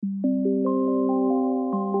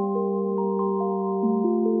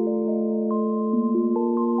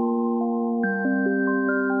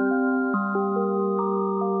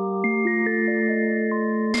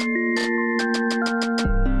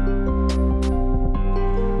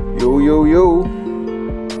yo, yo.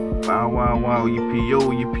 Wow, yippee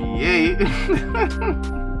yo, yippee yay.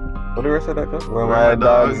 What the rest of that go? Where my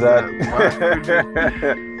dogs at?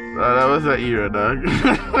 That was an era, dog.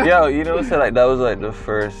 Yo, you know, so like that was like the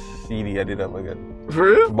first CD I did up again.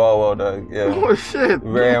 For real? Bow Wow, dog. Yeah. Oh shit.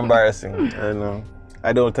 Very embarrassing. I know.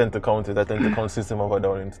 I don't tend to count it. I tend to count System of a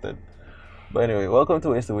Down instead. But anyway, welcome to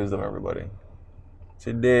Waste of Wisdom, everybody.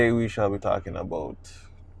 Today we shall be talking about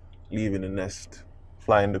leaving the nest,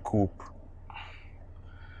 flying the coop,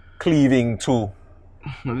 cleaving too.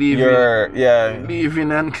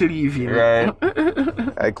 Leaving and cleaving. Right.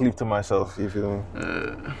 I cleave to myself, you feel me?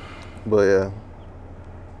 But yeah.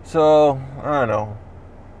 So, I don't know.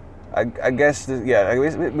 I guess,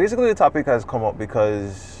 basically the topic has come up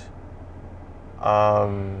because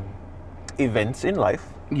events in life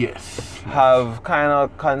have kind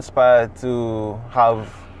of conspired to have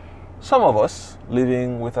some of us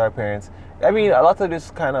living with our parents. I mean, a lot of this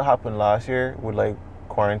kind of happened last year with like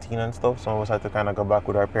quarantine and stuff. Some of us had to kind of go back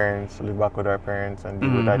with our parents, live back with our parents and deal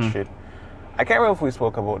with that shit. I can't remember if we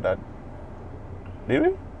spoke about that. Did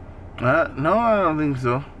we? No, I don't think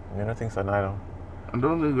so. You don't think so, neither. I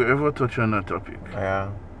don't think we ever touched on that topic. Yeah.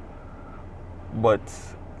 But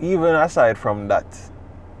even aside from that,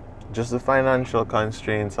 just the financial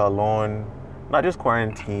constraints alone, not just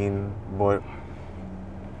quarantine, but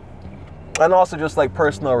and also just like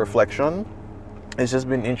personal reflection, it's just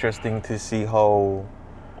been interesting to see how,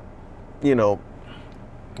 you know,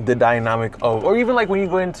 the dynamic of, or even like when you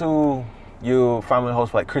go into your family house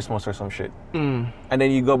for like Christmas or some shit, and then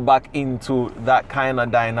you go back into that kind of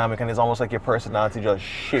dynamic and it's almost like your personality just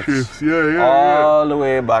shifts all the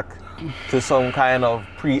way back to some kind of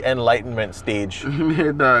pre-enlightenment stage.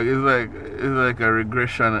 Yeah, dog, it's like a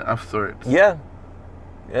regression of sorts. Yeah,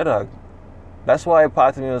 dog. That's why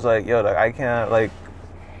part of me was like, yo, dog, I can't, like,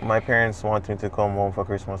 my parents wanted me to come home for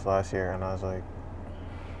Christmas last year, and I was like,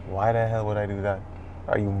 why the hell would I do that?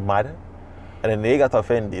 Are you mad? And then they got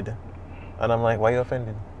offended, and I'm like, why are you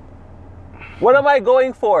offended? What am I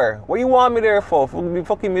going for? What you want me there for? To be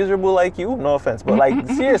fucking miserable like you? No offense, but like,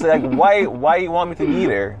 seriously, like, why you want me to be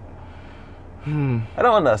there? I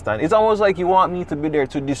don't understand. It's almost like you want me to be there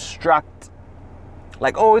to distract.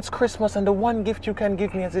 Like, oh, it's Christmas and the one gift you can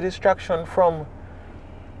give me is a distraction from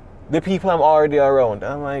the people I'm already around.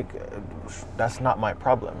 I'm like, that's not my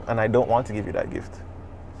problem. And I don't want to give you that gift.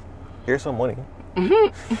 Here's some money. You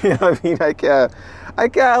know what I mean? I can't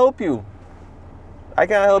help you. I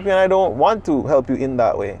can't help you and I don't want to help you in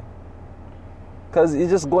that way. Because it's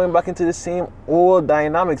just going back into the same old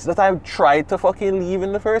dynamics that I've tried to fucking leave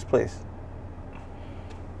in the first place.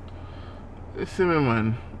 See me,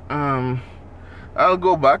 man. I'll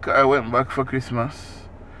go back. I went back for Christmas.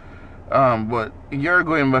 But your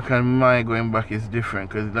going back and my going back is different.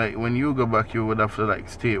 Because like when you go back, you would have to like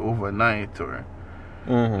stay overnight or...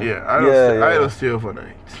 I don't stay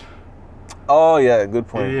overnight. Oh yeah, good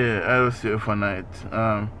point. Yeah, I don't stay overnight.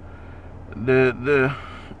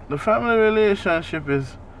 The family relationship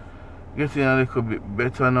is getting a little bit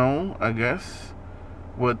better now, I guess.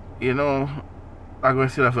 But you know, I'm going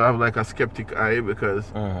to still have to have like a skeptic eye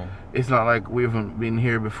because it's not like we haven't been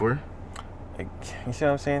here before. Like, you see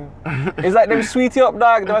what I'm saying? It's like them sweet you up,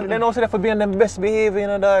 dog. They don't say that for being them best behavior, you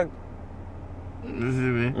know, dog. You see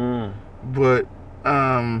me? But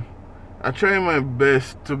I try my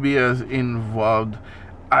best to be as involved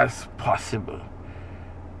as possible.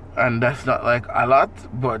 And that's not like a lot,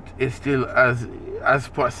 but it's still as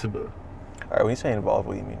possible. Alright, when you say involved,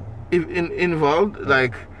 what do you mean? If involved,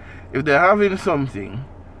 like if they're having something,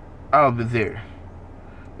 I'll be there.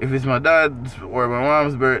 If it's my dad's or my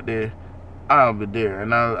mom's birthday, I'll be there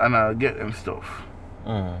and I'll get them stuff.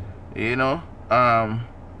 You know?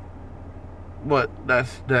 But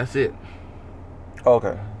that's it.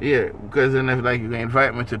 Okay. Yeah, because then if like you're gonna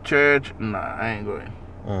invite me to church, nah, I ain't going.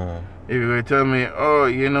 If you're gonna tell me, oh,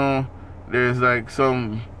 you know, there's like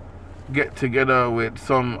some get together with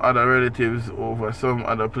some other relatives over some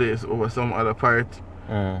other place, over some other part,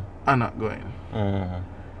 I'm not going.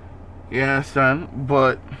 You understand?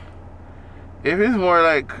 But if it's more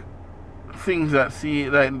like things that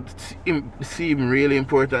seem really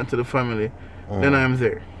important to the family, then I'm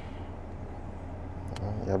there.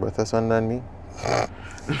 Yeah, but that's than me.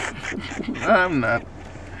 I'm not.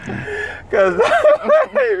 Cause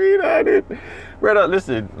I mean, brother,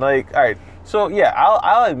 listen, like, all right. So yeah,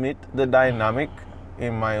 I'll admit the dynamic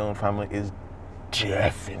in my own family is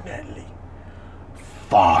definitely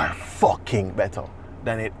far fucking better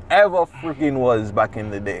than it ever freaking was back in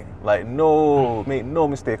the day. Like, make no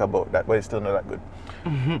mistake about that, but it's still not that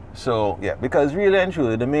good. So yeah, because really and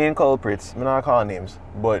truly, the main culprits, I'm not calling names,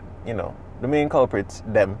 but you know, the main culprits,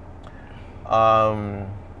 them, I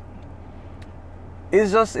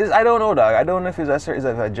don't know, dog. I don't know if it's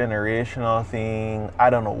a generational thing. I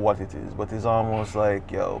don't know what it is, but it's almost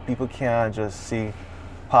like, yo, people can't just see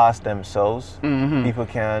past themselves. Mm-hmm. People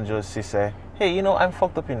can't just say, hey, you know, I'm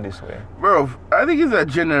fucked up in this way. Bro, I think it's a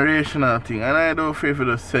generational thing, and I don't feel for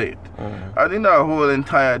to say it. Mm-hmm. I think that whole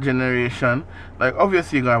entire generation, like,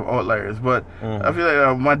 obviously you're going to have outliers, but I feel like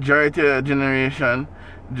a majority of the generation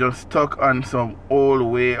just stuck on some old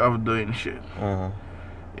way of doing shit. Mm-hmm.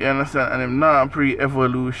 You understand? And them not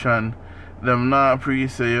pre-evolution, them not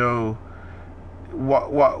pre-say, yo,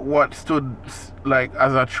 what stood like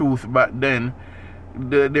as a truth back then,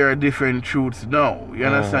 there are different truths now. You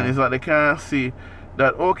understand? It's like they can't see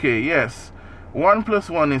that, okay, yes, 1 +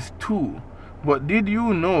 1 is 2, but did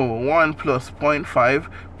you know 1 plus 0.5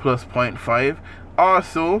 plus 0.5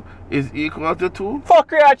 also is equal to 2?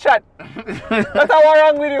 Fuck your chat. That's what's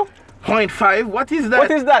wrong with you. 0.5? What is that?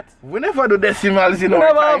 What is that? We never do decimals in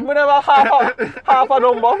our time. We never half a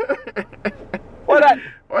number. What that?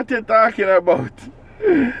 What you talking about?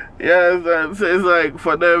 Yeah, so it's like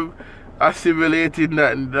for them assimilating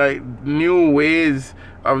that like new ways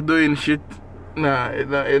of doing shit. Nah, They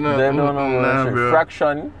don't know bro.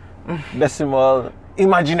 fraction, decimal,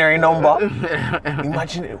 imaginary number.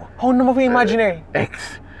 Imaginary. How number for imaginary?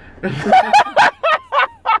 X.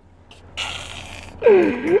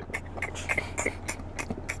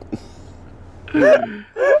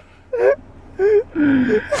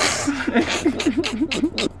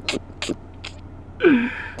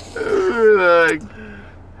 Like,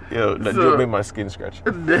 yo, that joke made my skin scratch.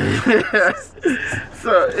 So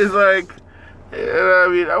it's like, you know what I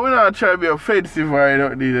mean, I would not try to be offensive or I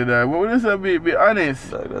don't need that, but we just be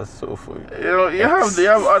honest. Like, that's so funny. You know, you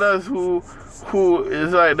have others who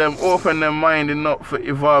is like them open their mind enough to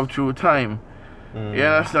evolve through time. You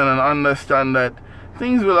understand and understand that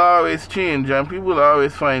things will always change and people will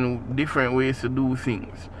always find different ways to do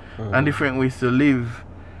things and different ways to live.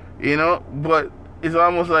 You know, but it's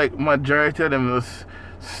almost like majority of them was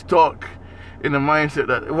stuck in the mindset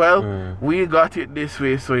that, well, we got it this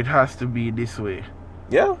way, so it has to be this way.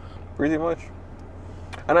 Yeah, pretty much.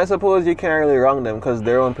 And I suppose you can't really wrong them because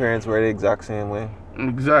their own parents were the exact same way.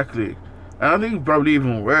 Exactly. And I think probably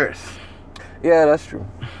even worse. Yeah, that's true.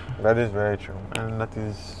 That is very true. And that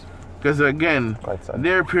is... Because again,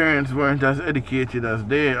 their parents weren't as educated as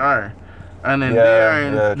they are. And then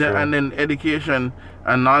and then education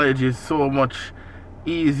and knowledge is so much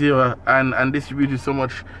easier and distributed so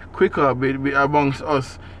much quicker amongst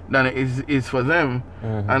us than it is for them.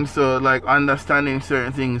 And so like understanding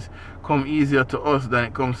certain things come easier to us than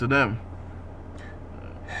it comes to them.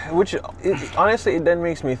 Which honestly it then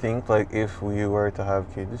makes me think like if we were to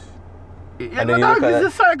have kids. Yeah, no, it's a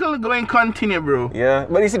cycle going continue, bro. Yeah,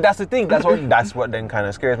 but you see that's the thing. That's what then kind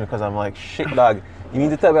of scares me because I'm like, shit, dog. You mean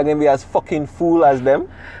to tell me I'm gonna be as fucking fool as them?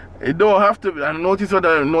 It don't have to be. And notice what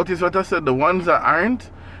I said. The ones that aren't,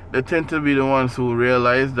 they tend to be the ones who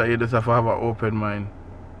realize that you just have to have an open mind.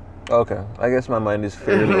 Okay, I guess my mind is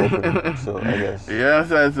fairly open, so I guess. Yes,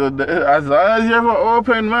 so as long as you have an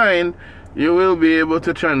open mind, you will be able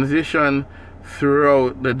to transition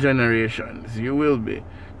throughout the generations. You will be.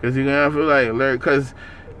 Because you're going to have to learn. Because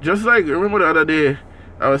just like, remember the other day,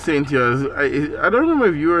 I was saying to you, I don't remember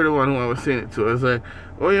if you were the one who I was saying it to. I was like,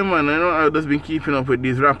 oh yeah man, I know I've just been keeping up with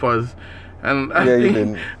these rappers. And I think, you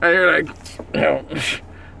didn't. And you're like, I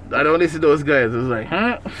don't listen to those guys. I was like,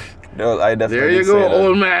 huh? No, I definitely there you go,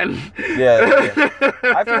 old man. Yeah.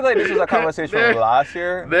 I feel like this was a conversation from last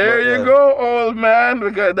year. There you go, old man.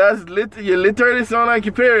 Because you literally sound like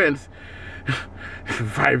your parents.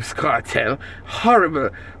 Vybz Kartel,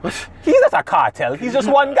 horrible. He's not a cartel. He's just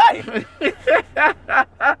one guy.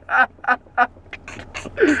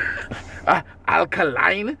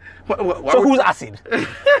 Alkaline. So who's acid?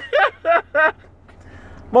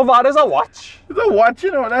 Movada's a watch. It's a watch,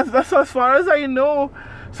 you know. That's as far as I know.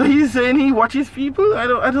 So he's saying he watches people. I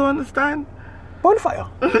don't understand. Bonfire.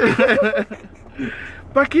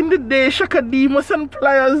 Back in the day, Shaka Demus and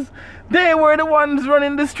Pliers, they were the ones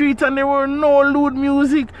running the streets and there were no lewd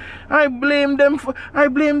music. I blame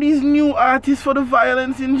these new artists for the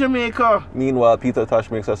violence in Jamaica. Meanwhile, Peter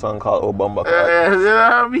Tosh makes a song called Oh Bumba. You know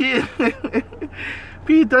what I mean?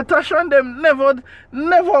 Peter Tosh and them they would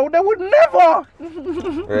never.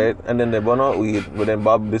 Right? And then they burn out weed, but then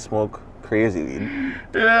Bob they smoke crazy weed.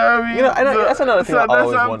 Yeah, I mean, you know, that's another thing. So that's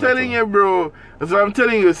what I'm telling you, bro. That's what I'm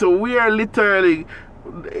telling you. So we are literally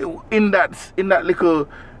in that little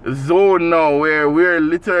zone now where we're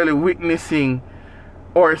literally witnessing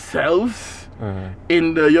ourselves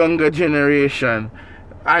in the younger generation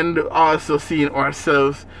and also seeing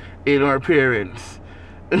ourselves in our parents.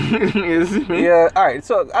 You see me? Yeah, alright,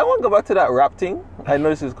 so I want to go back to that rap thing. I know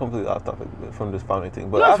this is completely off topic from this family thing,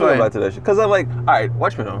 but That's I feel fine. back to that shit. Because I'm like, alright,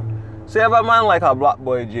 watch me now. So you have a man like a Black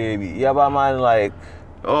Boy JB. You have a man like...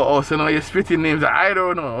 So now you're spitting names that I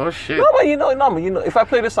don't know. Oh shit. No, but you know, if I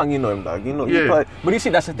play this song, you know him, dog. You know, Yeah. But you see,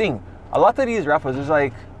 that's the thing. A lot of these rappers, it's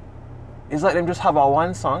like them just have a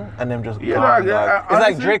one song and them just Yeah, gone, dog, dog. It's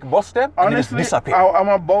honestly- like Drake bust them and they just Honestly, disappear.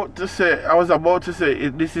 I was about to say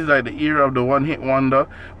this is like the era of the one hit wonder,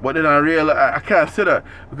 but then I realized I can't say that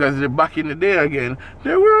because back in the day again,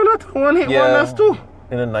 there were a lot of one hit wonders too.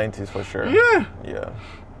 In the 90s for sure. Yeah. Yeah.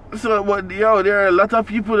 So, but there are a lot of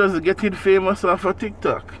people that's getting famous off of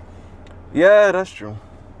TikTok. Yeah, that's true.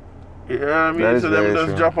 You know what I mean? That is So them very just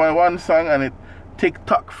true. drop on one song and it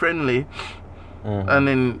TikTok friendly, Mhm.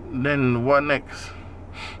 and then what next?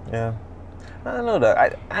 Yeah. I don't know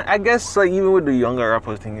that. I guess like even with the younger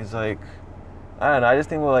rappers thing, it's like I don't know. I just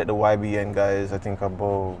think about like the YBN guys. I think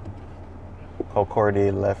about how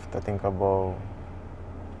Corday left. I think about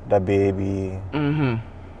the baby. Mm-hmm.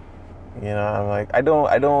 You know, I'm like I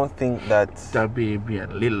don't think that. That baby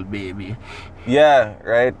and little baby. Yeah,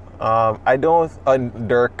 right. I don't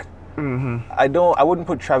Dirk. Mm-hmm. I wouldn't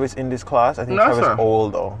put Travis in this class. I think No, Travis sir.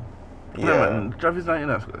 old though. Yeah, Yeah. man, Travis not in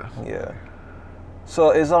that class. Yeah. So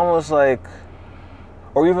it's almost like,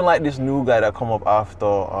 or even like this new guy that come up after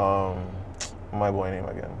my boy name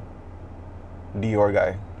again, Dior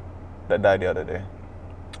guy, that died the other day.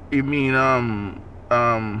 You mean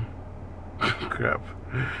crap.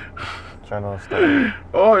 Trying to start.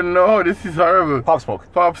 Oh no, this is horrible. Pop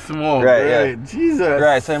Smoke. Pop Smoke. Right, yeah. Jesus.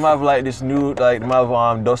 Right. So you have like this new like you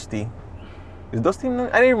have Dusty. Is Dusty?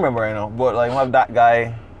 I didn't remember right now, but like you have that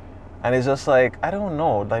guy, and it's just like I don't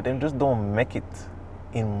know, like they just don't make it,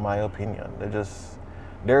 in my opinion.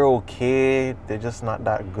 They're okay. They're just not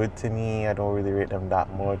that good to me. I don't really rate them that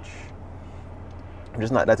much. I'm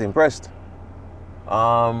just not that impressed.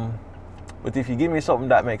 But if you give me something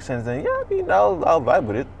that makes sense, then yeah, I mean, I'll vibe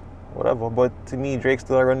with it, whatever. But to me, Drake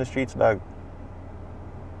still run the streets, dog.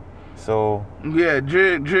 So Yeah,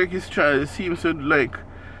 Drake is trying. It seems to like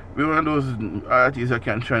be one of those artists that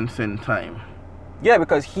can transcend time. yeah,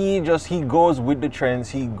 because he goes with the trends.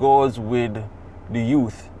 He goes with the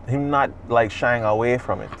youth. Him not like shying away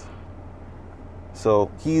from it. So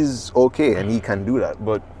he's okay, and he can do that.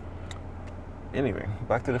 But anyway,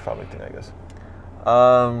 back to the family thing, I guess.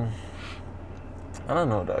 I don't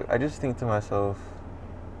know, dog. I just think to myself,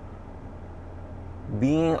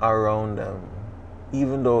 being around them,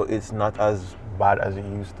 even though it's not as bad as it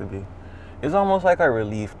used to be, it's almost like a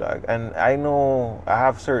relief, dog. And I know I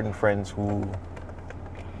have certain friends who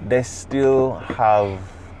they still have,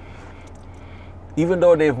 even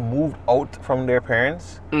though they've moved out from their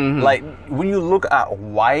parents, Mhm. like when you look at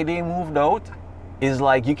why they moved out, it's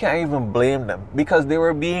like you can't even blame them because they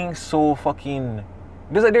were being so fucking.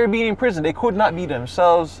 It's like they were being in prison. They could not be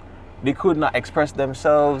themselves. They could not express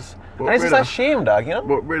themselves. But and it's just brother- a shame, dog. You know.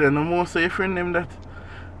 But brother, no more say friend them that.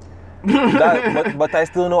 But I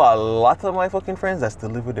still know a lot of my fucking friends that still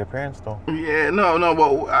live with their parents, though. Yeah, no,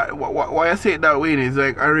 but why I say it that way is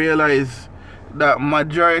like I realize that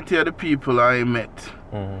majority of the people I met,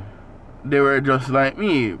 Mm-hmm. they were just like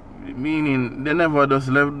me, meaning they never just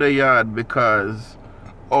left the yard because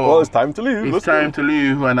Well, it's time to leave. it's Let's time go. to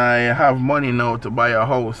leave and I have money now to buy a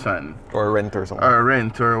house and Or rent or something. or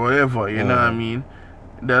rent or whatever, you know what I Mhm. mean?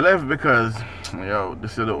 They left because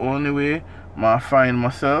this is the only way I find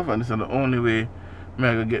myself and this is the only way I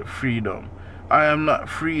can get freedom. I am not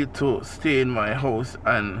free to stay in my house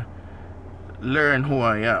and learn who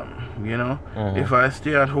I am, you know? Mhm. If I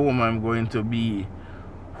stay at home, I'm going to be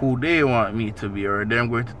who they want me to be, or they're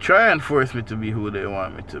going to try and force me to be who they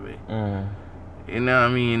want me to be. Mm. You know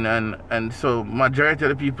what I mean? And so majority of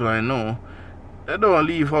the people I know, they don't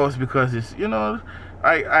leave house because it's, you know,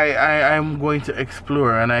 I'm going to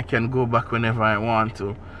explore and I can go back whenever I want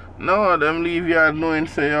to. No, them leave yard knowing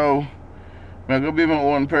say, I'm going to be my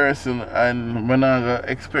own person and when I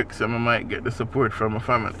expect some I might get the support from my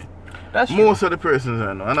family. That's true. Most of the persons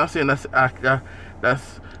I know. I'm not saying that's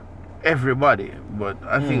everybody, but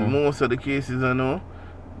I think most of the cases I know,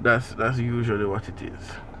 that's usually what it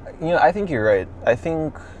is. You know, I think you're right. I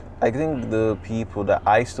think the people that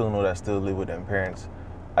I still know that still live with their parents,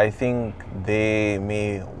 I think they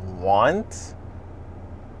may want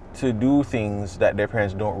to do things that their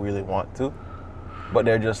parents don't really want to, but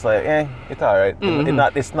they're just like, it's all right.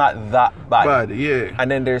 Mhm. It's not that bad. But yeah. And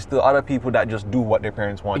then there's still other people that just do what their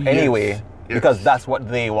parents want Yes, anyway, yes. because that's what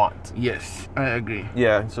they want. Yes, I agree.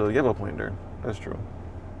 Yeah, so you have a point there. That's true.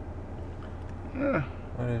 Yeah.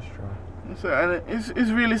 That is true. So, and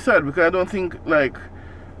it's really sad because I don't think like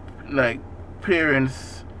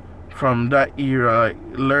parents from that era like,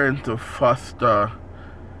 learn to foster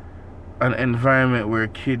an environment where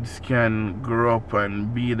kids can grow up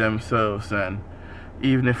and be themselves, and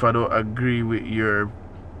even if I don't agree with your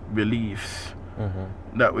beliefs,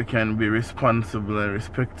 that we can be responsible and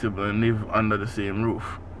respectable and live under the same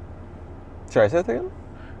roof. Sorry, say that again?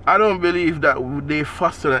 I don't believe that they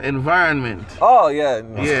foster that environment. Oh, yeah.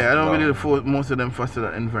 No, Yeah, I don't no. believe most of them foster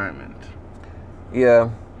that environment. Yeah,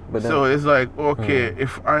 but then, So it's like, okay,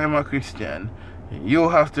 if I am a Christian, you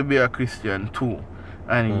have to be a Christian too.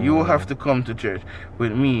 And you have to come to church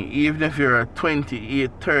with me, even if you're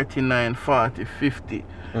 28, 39, 40, 50.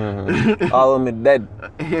 all of me dead.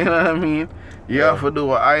 You know what I mean? You have to do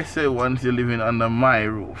what I say once you're living under my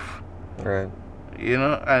roof. Right. You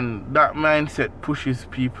know, and that mindset pushes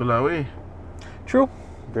people away. True.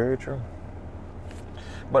 Very true.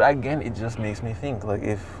 But again, it just makes me think, like,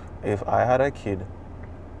 if I had a kid,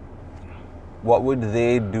 what would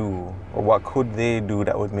they do, or what could they do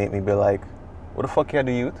that would make me be like, what the fuck are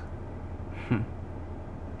the youth?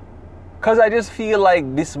 Because I just feel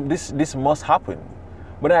like this must happen.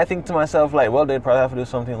 But then I think to myself, like, well, they'd probably have to do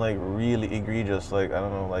something, like, really egregious, like, I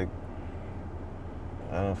don't know, like,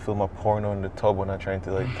 I don't know, film a porno in the tub when I'm trying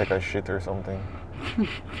to, like, take a shit or something.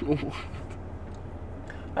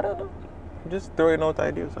 I don't know. I'm just throwing out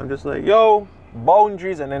ideas. I'm just like, yo,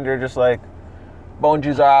 boundaries, and then they're just like,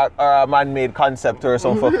 boundaries are a man-made concept or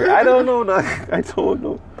some fucker. I don't know, dog. I don't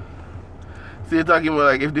know. So you're talking about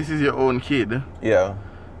like if this is your own kid, Yeah.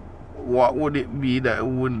 what would it be that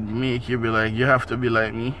would make you be like, you have to be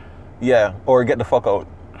like me? Yeah, or get the fuck out.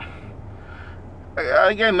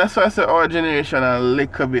 Again, that's why I said our generation are a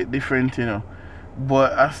little bit different, you know.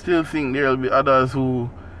 But I still think there'll be others who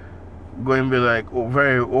going to be like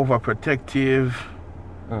very overprotective,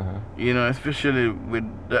 you know, especially with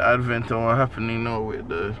the advent of what's happening now with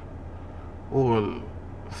the whole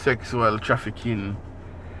sexual trafficking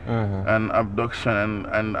and abduction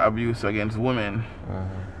and abuse against women.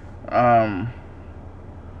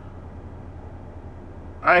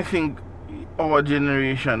 I think our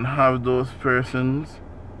generation have those persons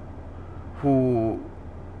who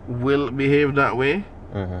will behave that way,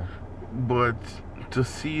 but to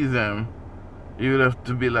see them, you would have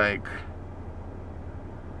to be like,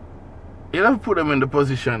 you'd have to put them in the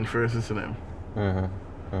position first to see them.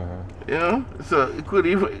 You know, so it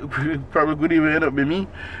probably could even end up be me.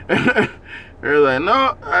 You're like,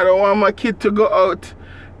 no, I don't want my kid to go out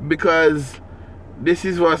because this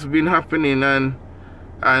is what's been happening, and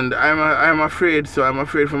I'm afraid. So I'm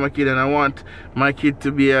afraid for my kid, and I want my kid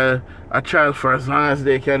to be a child for as long as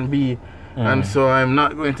they can be, and so I'm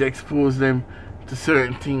not going to expose them to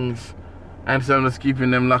certain things, and so I'm just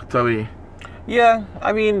keeping them locked away. Yeah,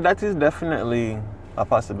 I mean, that is definitely a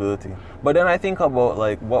possibility. But then I think about,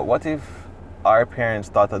 like, what if our parents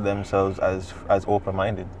thought of themselves as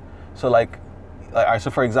open-minded? So like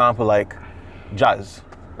so for example, like jazz,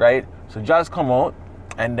 right? So jazz come out,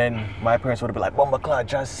 and then my parents would be like, Bumbaclaw,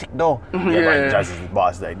 jazz sick though. Yeah, man, jazz is the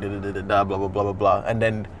boss, like blah blah blah blah blah. And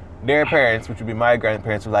then their parents, which would be my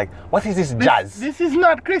grandparents, were like, what is this jazz? This is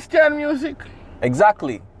not Christian music.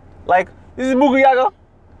 Exactly. Like, this is Boogie Yaga.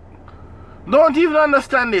 Don't even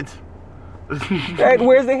understand it. Right?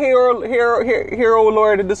 Where's the hero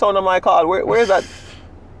Lord in the sound of my call? Where is that?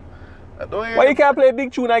 Why you can't play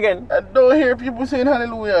big tune again? I don't hear people saying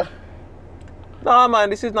hallelujah. Nah, man,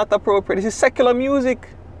 this is not appropriate. This is secular music.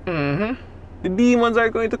 The demons are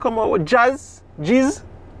going to come out with jazz, the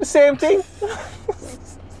same thing.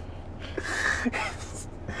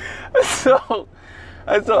 so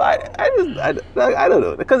I don't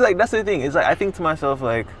know, because like that's the thing. It's like I think to myself,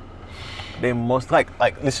 like, they must like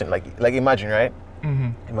listen, like imagine, right?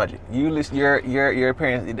 Imagine you listen, your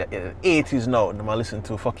parents in the 80s now, they might listen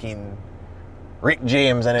to fucking Rick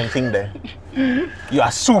James and anything there. You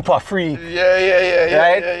are super free. Yeah.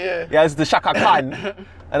 Right? Yeah. It's the Shaka Khan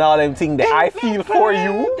and all them things there. I feel for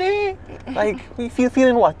you. Like, we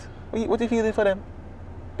feeling what? What are you feeling for them?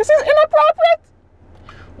 This is inappropriate.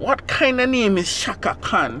 What kind of name is Shaka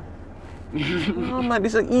Khan? No, man,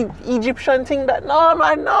 this is an Egyptian thing that, no,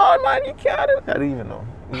 man, you can't. I don't even know.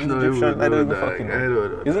 Is it Egyptian? I don't even fucking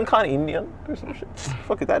know. Isn't Khan Indian or some shit?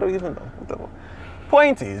 Fuck it, I don't even know. What the fuck?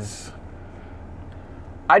 Point is,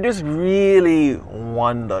 I just really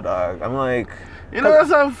wonder, dog. I'm like, you know,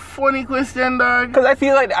 that's a funny question, dog. Because I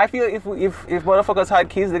feel if motherfuckers had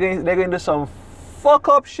kids, they're going to do some fuck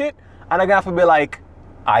up shit, and they're going to have to be like,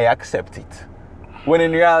 I accept it. When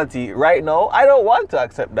in reality, right now, I don't want to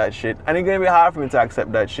accept that shit, and it's going to be hard for me to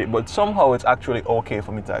accept that shit, but somehow it's actually okay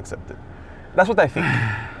for me to accept it. That's what I think.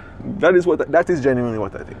 That is genuinely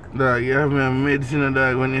what I think. Dog, you have me a medicine,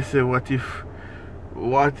 dog, when you say, what if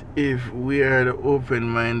what if we are the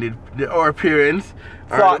open-minded? Our parents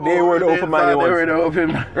thought they were the open-minded ones. They were the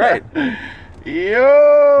open-minded. Right.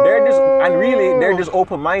 Yo. They're just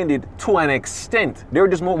open-minded to an extent. They're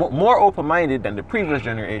just more open-minded than the previous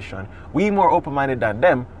generation. We more open-minded than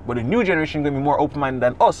them, but the new generation gonna be more open-minded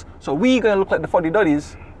than us. So we gonna look like the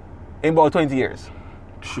fuddy-duddies in about 20 years.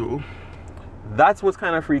 True. That's what's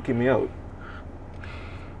kind of freaking me out.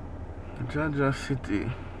 Jaja City.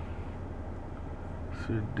 It's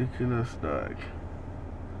ridiculous, dog.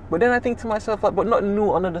 But then I think to myself, like, but nothing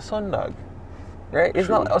new under the sun, dog. Right? It's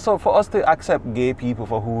True. not so for us to accept gay people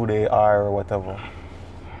for who they are or whatever.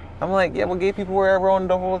 I'm like, yeah, but gay people were around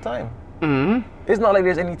the whole time. Mm-hmm. It's not like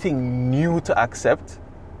there's anything new to accept.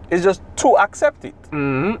 It's just to accept it.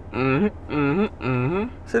 Mm-hmm. Mm-hmm. Mm-hmm.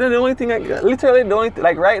 Mm-hmm. So then the only thing,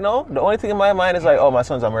 like right now, the only thing in my mind is like, oh, my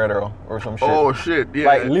son's a murderer or some shit. Oh shit, yeah.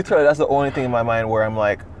 Like literally, that's the only thing in my mind where I'm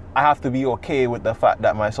like, I have to be okay with the fact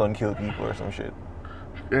that my son killed people or some shit.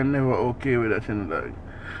 You're never okay with that thing, like,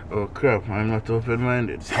 oh crap, I'm not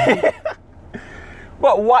open-minded.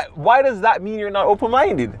 But why does that mean you're not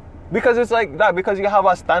open-minded? Because it's like that, because you have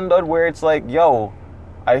a standard where it's like, yo,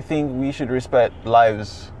 I think we should respect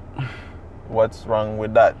lives. What's wrong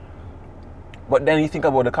with that? But then you think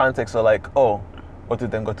about the context of like, oh, what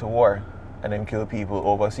if them go to war and then kill people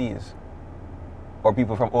overseas? Or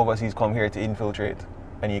people from overseas come here to infiltrate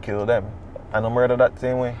and you kill them. And I'm murder that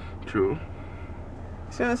same way. True.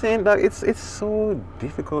 See what I'm saying, dog? It's so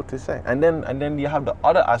difficult to say. And then you have the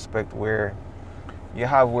other aspect where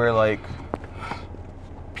like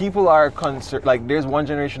people are like there's one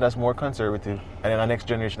generation that's more conservative, and then the next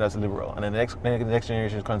generation that's liberal, and then the next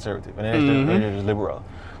generation is conservative, and the next generation is liberal.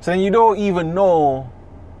 So then you don't even know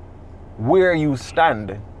where you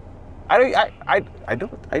stand. I don't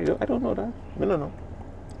know that. I don't know.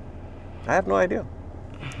 I have no idea.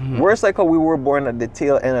 Worse, like how we were born at the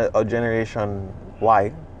tail end of Generation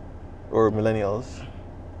Y or millennials.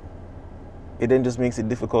 It then just makes it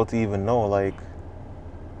difficult to even know, like,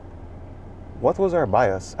 what was our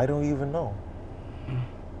bias? I don't even know.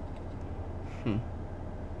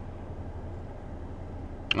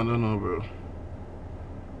 I don't know, bro.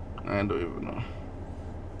 I don't even know.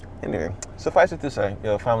 Anyway, suffice it to say,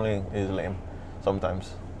 your family is lame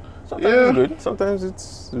sometimes. Sometimes it's good. Sometimes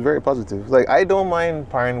it's very positive. Like, I don't mind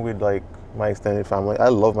partying with, like, my extended family. I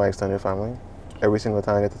love my extended family. Every single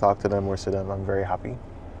time I get to talk to them or see them, I'm very happy.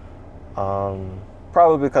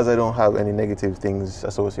 Probably because I don't have any negative things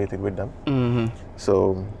associated with them. Mm-hmm.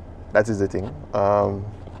 So that is the thing.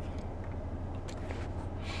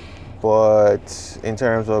 But in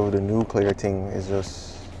terms of the nuclear thing, it's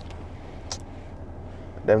just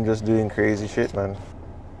them just doing crazy shit, man.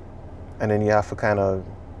 And then you have to kind of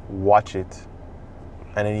watch it,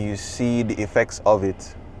 and then you see the effects of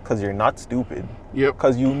it, because you're not stupid. Yep.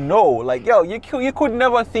 Because you know, like, yo, you could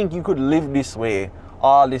never think you could live this way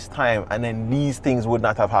all this time and then these things would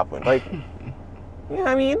not have happened. Like, you know what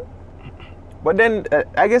I mean? But then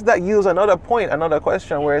I guess that yields another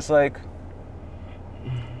question where it's like,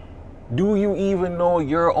 do you even know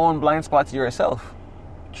your own blind spots yourself?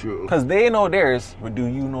 True. Because they know theirs, but do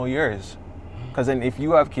you know yours? Because then if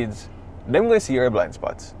you have kids, them going to see your blind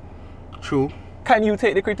spots. True. Can you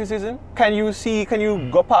take the criticism? Can you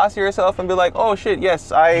go past yourself and be like, oh shit,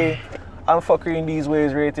 yes, I'm fuckery in these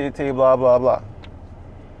ways, blah, blah, blah.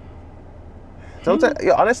 Sometimes,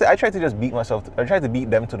 honestly, I try to just beat myself. I try to beat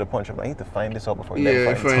them to the punch. I need to find this out before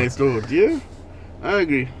them find it out. Yeah, I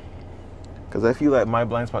agree. Because I feel like my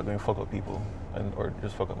blind spot going to fuck up people or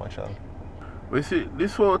just fuck up my child. We see,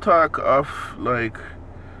 this whole talk of, like,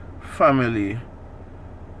 family,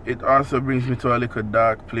 it also brings me to a little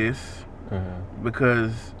dark place. Mm-hmm.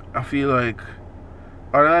 Because I feel like,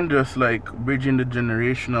 other than just, like, bridging the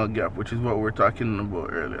generational gap, which is what we were talking about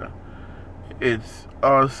earlier, it's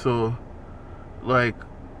also, like,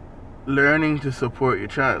 learning to support your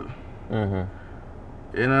child.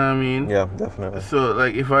 Mm-hmm. You know what I mean? Yeah, definitely. So,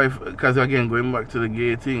 like, because again, going back to the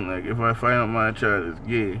gay thing, like, if I find out my child is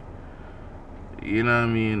gay, you know what I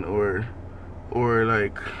mean? Or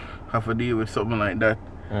like, have to deal with something like that,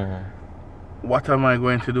 what am I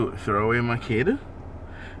going to do? Throw away my kid?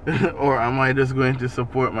 Or am I just going to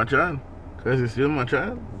support my child? Because it's still my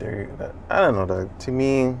child? I don't know, dog. To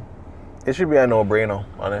me, it should be a no-brainer,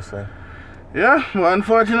 honestly. Yeah, well,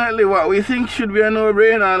 unfortunately, what we think should be a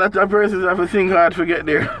no-brainer, that a person have to think hard to get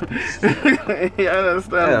there. You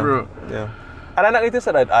understand, bro? Yeah. And I'm not going to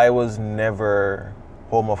say that I was never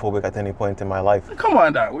homophobic at any point in my life. Come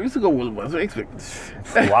on, dog. We used to go Woolworths. What expect?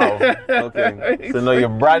 Wow. Okay. So now you're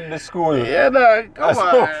brand new school. Yeah, dog. Come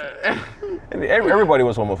on. And everybody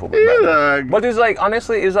was homophobic. Yeah, back then. dog. But it's like,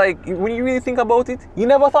 honestly, it's like, when you really think about it, you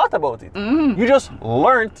never thought about it. You just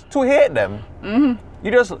learned to hate them.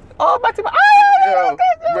 You just, back to my, Yo,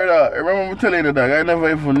 brother, remember me telling you that I never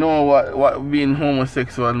even know what being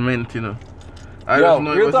homosexual meant, you know. I just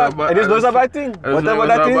know it was a bad, it is not a bad thing. Whatever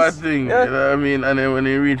that is. Bad thing, Yeah. you know what I mean? And then when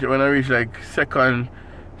I reach like second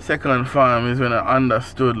form is when I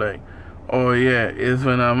understood like, oh yeah, it's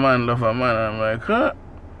when a man love a man. I'm like, huh?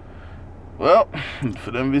 Well, for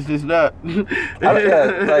them business that.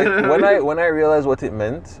 Like when I realized what it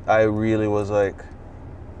meant, I really was like,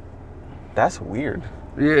 that's weird.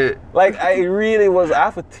 Yeah. Like I really was. I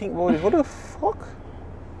have to think about it. What the fuck?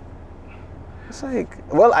 It's like,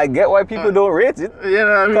 well, I get why people don't rate it. You know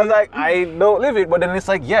what I mean? Because like I don't live it, but then it's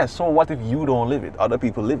like, yes. So what if you don't live it? Other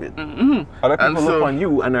people live it. Other people look on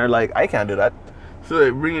you and are like, I can't do that. So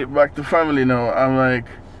like, bring it back to family now. I'm like,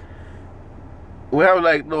 we have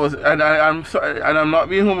like those, and I'm sorry, and I'm not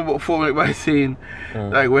being homophobic by saying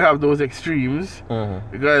like we have those extremes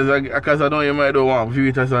because I know you might don't want to view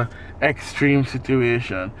it as an extreme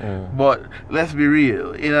situation, but let's be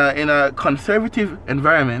real. In a conservative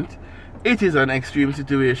environment, it is an extreme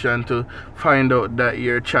situation to find out that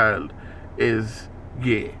your child is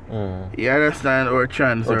gay. You understand, or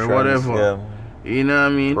trans, or whatever. Yeah. You know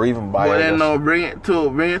what I mean? Or even bi. But then now bring it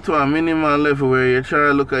to a minimal level where your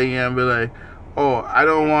child look at you and be like, oh, I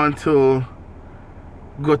don't want to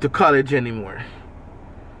go to college anymore.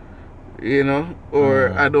 You know?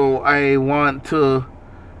 Or I don't want to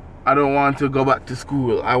go back to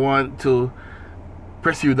school. I want to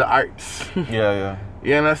pursue the arts. Yeah.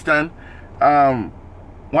 You understand?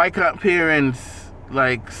 Why can't parents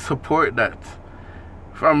like support that?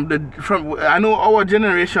 From I know our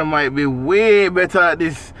generation might be way better at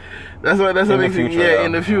this. That's what makes it,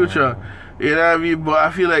 in the future. You know what I mean? But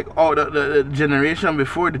I feel like the generation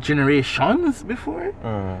before, the generations before,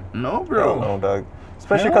 no, bro. No, dog.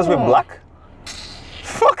 Especially because we're black.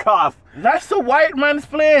 Fuck off. That's the white man's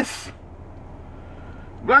place.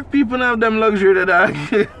 Black people have them luxury, dog.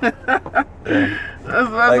 That's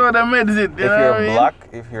like, what that means it. If you're black,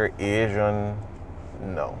 if you're Asian,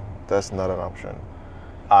 no, that's not an option.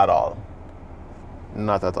 At all.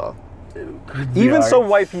 Not at all. Even some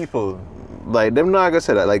white people, like, they're not gonna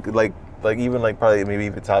say that. Like even like probably maybe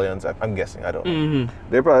Italians, I'm guessing, I don't know.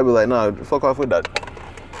 They're probably be like, nah, fuck off with that.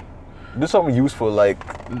 Do something useful, like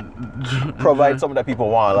provide something that people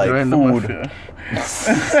want, like food.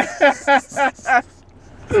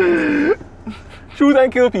 Shoot and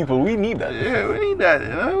kill people, we need that. Yeah, we need that. You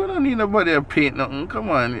know? We don't need nobody to paint nothing. Come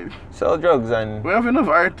on. Sell drugs and... We have enough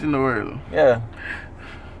art in the world. Yeah.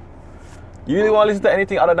 You really want to listen to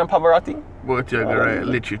anything other than Pavarotti? But you're right,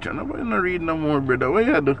 literature. Nobody not read no more, brother. What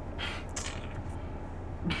you do?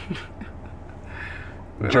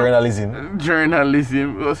 Journalism.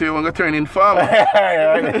 Oh, so you want to turn in farmer?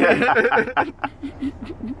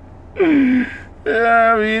 Yeah,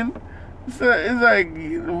 I mean, so it's like,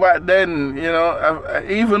 but then, you know,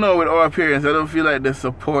 even though with our parents, I don't feel like they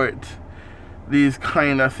support these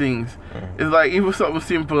kind of things. It's like even something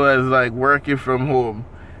simple as like working from home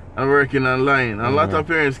and working online. A lot of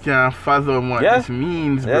parents can't fathom what this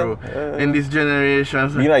means, bro. In this generation.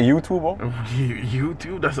 Being a YouTuber?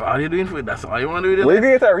 YouTube? That's all you're doing for it? That's all you want to do? Well, you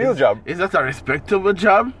get a real job. Is that a respectable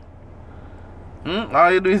job?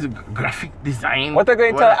 All you do is graphic design. What are you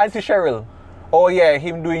going to tell Auntie Cheryl? Oh yeah,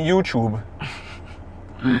 him doing YouTube.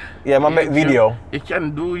 Yeah, make video. You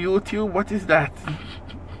can do YouTube? What is that?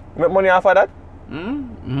 Make money off of that?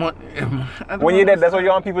 When you're dead, that's what you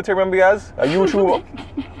want people to remember you as? A YouTuber?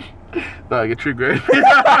 No, get triggered.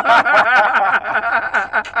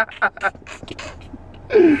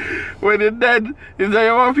 When you're dead, is that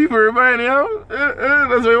you want people to remind you of?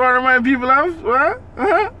 That's what you want to remind people of? What?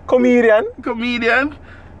 Comedian.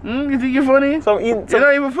 You think you're funny? You're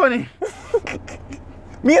not even funny.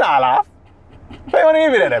 Me not laugh. I want to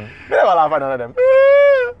give it to them. Me never laugh at none of them.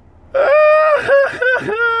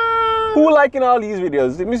 Who liking all these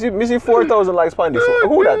videos? Me see 4,000 likes on this.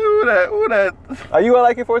 Who that? Are you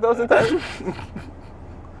liking 4,000 times?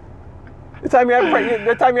 The time you text,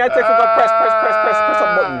 you got press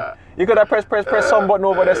some button. You could have press some button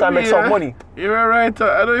over there and make some money. You're right.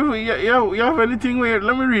 I don't even. You have anything weird?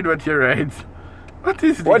 Let me read what you write. What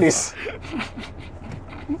is this? What is?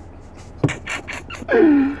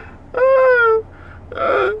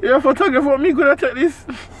 You're a photographer. Me could have checked this.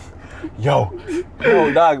 Yo,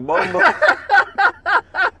 dog, bumbo.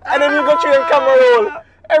 And then you go through your camera roll.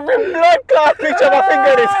 Every blood clot picture of my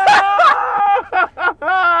finger is.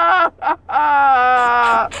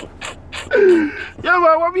 Yeah,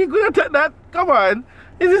 man, what me could have checked that? Come on.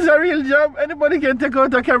 Is this a real job? Anybody can take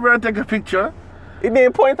out a camera and take a picture? It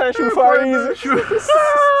didn't point and shoot for a reason.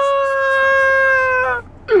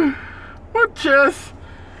 What chess?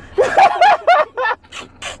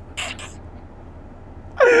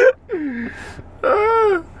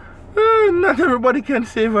 Not everybody can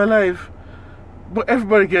save a life, but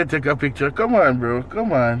everybody can take a picture. Come on, bro.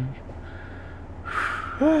 Come on.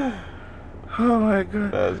 Oh my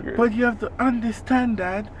God. That was great. But you have to understand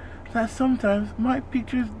that sometimes my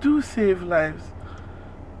pictures do save lives.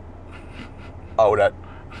 Oh, that.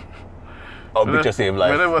 Oh, picture save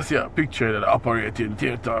life. Whenever I see a picture that operating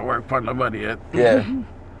theater work on the body yet. Yeah.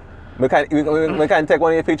 we can take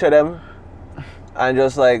one of your picture of them and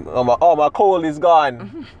just like, oh, my cold is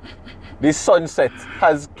gone. This sunset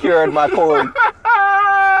has cured my cold.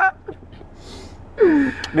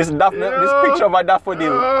 This picture of a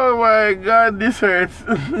daffodil. Oh my God, this hurts.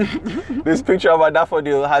 This picture of a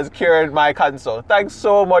daffodil has cured my cancer. Thanks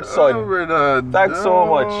so much, son. Oh, brother. Thanks so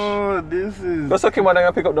much. Oh, this is. Just okay, man, I'm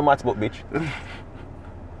gonna pick up the maths book, bitch.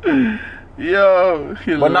 Yo,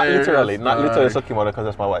 hilarious. But not literally. Not literally sucking mother because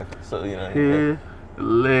that's my wife. So, you know. Yeah.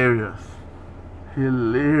 Hilarious.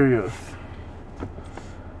 Hilarious.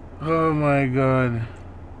 Oh my God.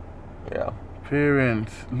 Yeah.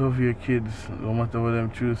 Parents, love your kids, no matter what them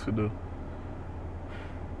choose to do.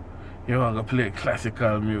 You want to play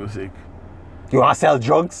classical music. You want to sell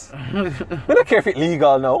drugs? I don't care if it's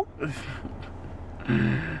legal now.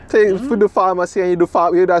 Take for the pharmacy and you do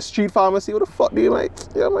that street pharmacy. What the fuck do you like?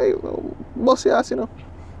 Yeah, my boss your ass, you know.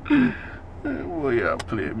 Boy, yeah,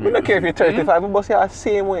 play music. I don't care if you're 35, but boss your ass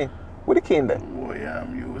same way. What the king there? Boy, yeah,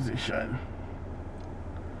 musician.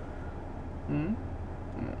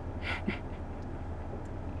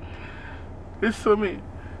 It's for me.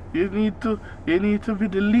 You need to be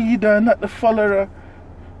the leader, not the follower.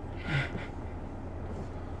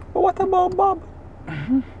 But what about Bob?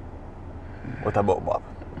 What about Bob?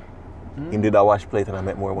 He did a wash plate and I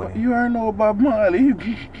make more money. You are no Bob Marley.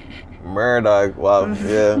 Murdoch, wow,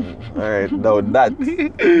 yeah. Alright, no, that,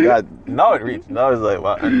 now it reached. Now it's like,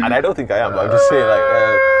 wow. And I don't think I am, but I'm just saying, like,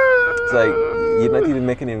 it's like, you're not even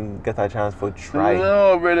making him get a chance for try.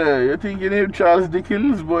 No, brother, you're thinking him Charles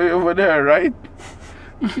Dickens, boy, over there, right?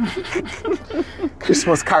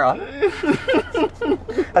 Christmas Carol.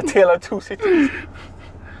 A Tale of Two Cities.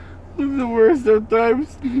 It's the worst of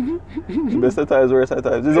times. Best of times, worst of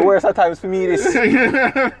times. It's the worst of times for me, this.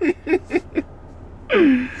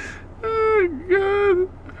 Oh, God.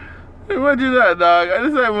 Imagine that, dog. I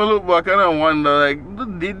just like, look back and I wonder, like,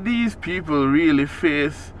 did these people really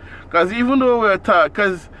face... Because even though we're taught...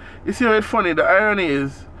 Because, you see how it's funny, the irony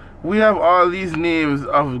is, we have all these names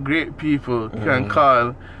of great people can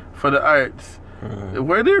call for the arts.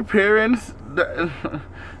 Were their parents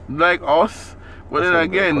like us? But then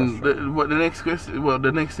again, the next question, well,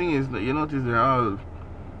 the next thing is that you notice they're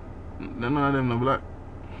none of them are black.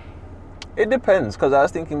 It depends, because I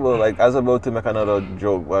was thinking about, like, I was about to make another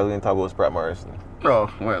joke while I was going to talk about Spratt Morrison. Oh,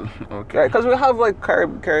 well, okay. Right, because we have, like,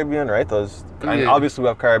 Caribbean writers, and obviously we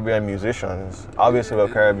have Caribbean musicians, obviously we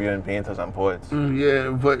have Caribbean painters and poets.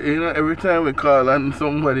 Yeah, but, you know, every time we call on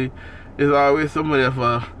somebody, there's always somebody of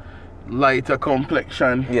a lighter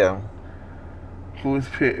complexion. Yeah.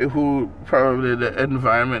 Who probably the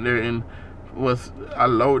environment they're in was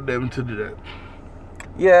allowed them to do that.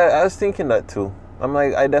 Yeah, I was thinking that too. I'm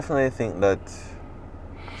like, I definitely think that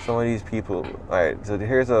some of these people, alright, so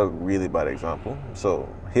here's a really bad example. So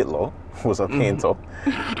Hitler was a painter.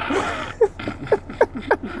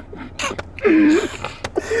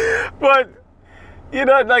 But, you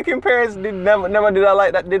know, like his parents never did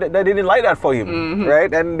like that. They didn't like that for him,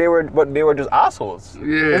 right? And they were just assholes.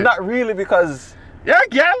 Yeah. It's not really because... Yeah,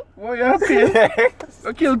 girl. Well, yeah,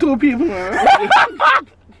 I killed 2 people, man.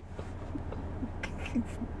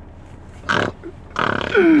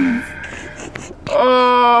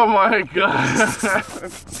 Oh my God.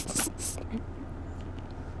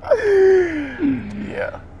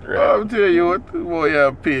 Yeah. Right. I'll tell you what, boy,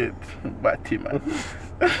 I paid Batty, man.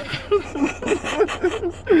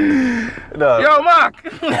 No. Yo, Mark.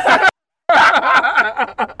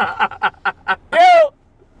 Yo.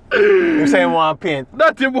 You saying one paint?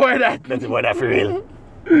 Dirty boy that. Dirty boy that for real.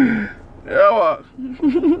 Yeah, what?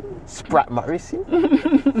 Spratt Morrison.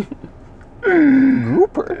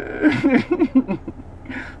 Grouper.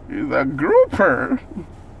 He's a grouper.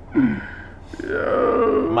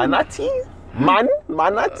 Yo. Manatee?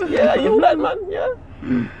 Manatee? Yeah, you that man, yeah.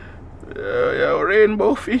 Yeah,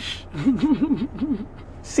 rainbow fish.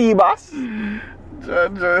 Sea bass.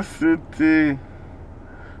 Jaja City.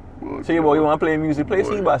 So you want to play music, play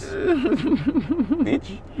sea bass.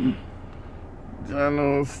 Bitch. I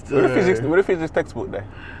know. What the physics textbook there?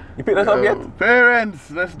 You picked that up yet?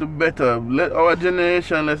 Parents, let's do better. Let our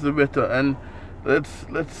generation, let's do better, and let's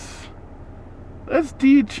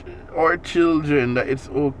teach our children that it's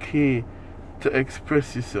okay to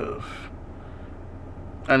express yourself.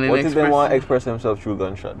 And what if they want to express themselves through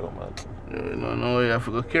gunshot, though, man? No, you have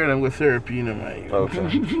to go carry them with therapy, you know, man. Okay.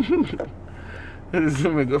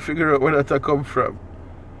 So go figure out where that come from.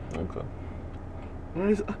 Okay.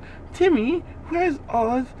 Timmy, where's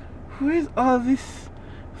all this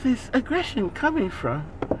aggression coming from?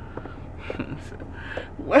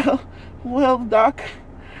 well, Doc.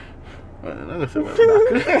 Dog,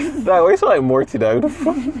 why you sound like Morty, dog? What the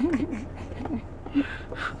fuck?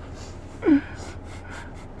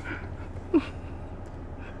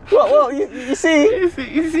 well, you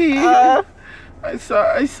see.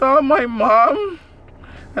 I saw my mom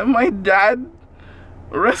and my dad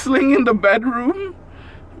wrestling in the bedroom,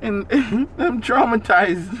 and I'm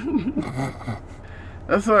traumatized.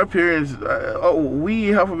 That's our parents. We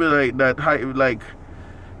have to be like that. Like,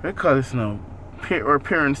 what call this now? Or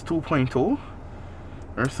parents 2.0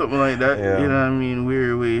 or something like that. Yeah. You know what I mean?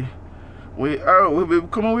 Where we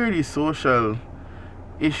become aware of these social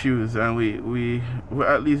issues, and we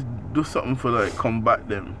at least do something for like combat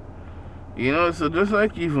them. You know, so just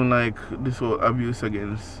like even like this whole abuse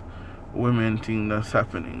against women thing that's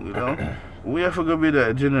happening, you know, we have to be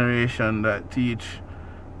that generation that teach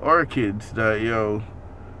our kids that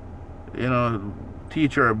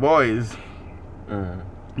teach our boys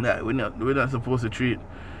that we're not supposed to treat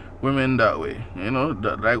women that way. You know,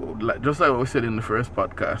 that like just like what we said in the first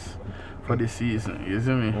podcast for this season. You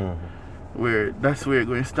see me? Where that's where it's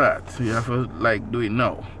going to start. So you have to like do it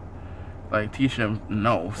now. Like teach them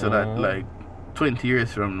now, so that like 20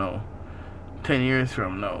 years from now, 10 years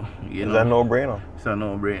from now, you know. Is that no-brainer? It's a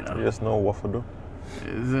no-brainer. You just know what to do.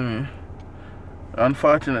 You see me?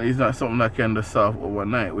 Unfortunately, it's not something that can be solved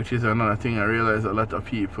overnight, which is another thing I realize a lot of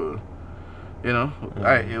people, you know.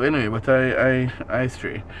 I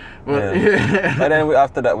stray. But yeah. And then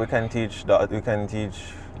after that, we can teach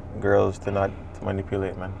girls to not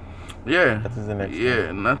manipulate men. Yeah. That is the next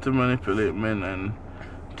thing. Not to manipulate men, and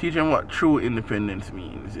teach them what true independence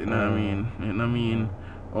means. You know what I mean? You know what I mean?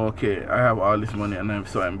 Okay, I have all this money, and I'm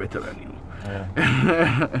better than you.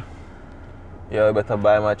 Yeah. Yeah, I better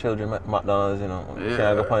buy my children McDonald's, you know. Yeah. Can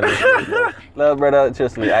I go on this? No, brother,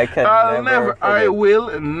 trust me, I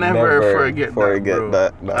will never forget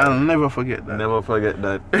that. I'll never forget that. Never forget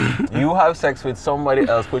that. You have sex with somebody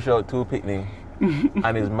else, push out 2 picnic,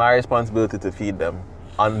 and it's my responsibility to feed them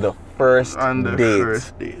on the first date.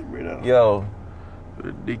 First date, brother. Yo.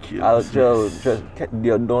 Ridiculous.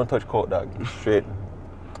 Don't touch Coke, dog. Straight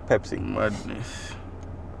Pepsi. Madness.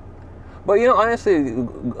 But you know, honestly,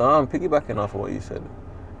 piggybacking off of what you said,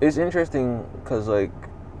 it's interesting because, like,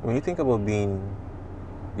 when you think about being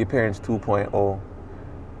your parents 2.0,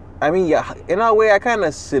 I mean, yeah, in a way, I kind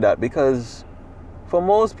of see that because for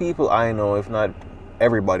most people I know, if not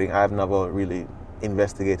everybody, I've never really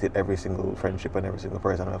investigated every single friendship and every single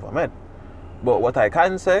person I've ever met. But what I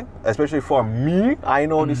can say, especially for me, I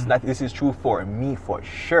know this is true for me for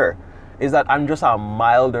sure, is that I'm just a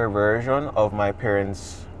milder version of my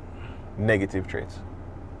parents' negative traits.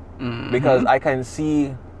 Because I can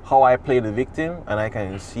see how I play the victim, and I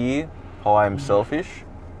can see how I'm selfish.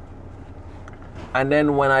 And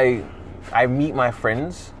then when I meet my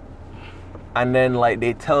friends, and then like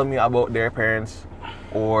they tell me about their parents,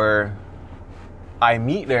 or I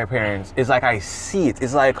meet their parents, it's like I see it.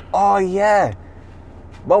 It's like, oh yeah,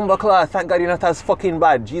 Bumbleclaw, thank God you're not as fucking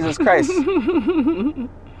bad. Jesus Christ.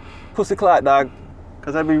 Pussy clot, dog.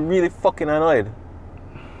 Because I'd be really fucking annoyed.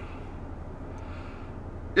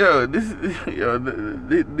 This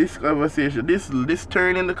conversation, this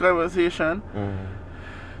turn in the conversation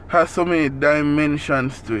has so many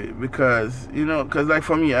dimensions to it, because like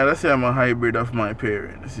for me, I say I'm a hybrid of my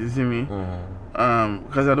parents. You see me?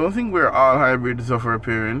 Because I don't think we're all hybrids of our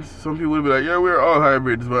parents. Some people will be like, yeah, we're all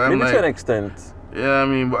hybrids, but I'm maybe like, to an extent. Yeah, I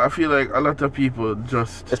mean, but I feel like a lot of people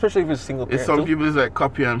just, especially if it's single parent. Some people is like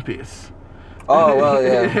copy and paste. Oh well,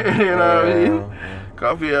 yeah. You know what I mean? Yeah.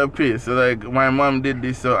 Copy and paste. So like, my mom did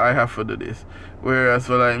this, so I have to do this. Whereas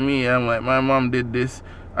for like me, I'm like, my mom did this,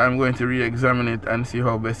 I'm going to re-examine it and see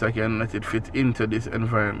how best I can let it fit into this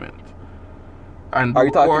environment. And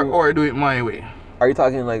or do it my way. Are you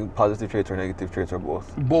talking like positive traits or negative traits or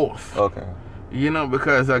both? Both. Okay.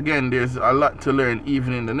 Because again, there's a lot to learn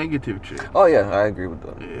even in the negative traits. Oh yeah, I agree with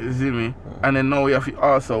that. You see me? And then now we have to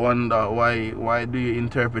also wonder why do you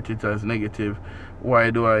interpret it as negative? Why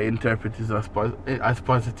do I interpret it as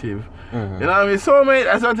positive? You know what I mean? So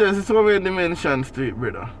many dimensions to it,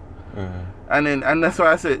 brother. And that's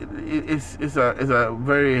why I said it's a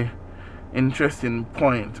very interesting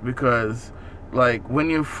point, because like when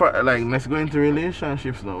you like, let's go into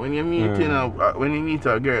relationships now. When you meet when you meet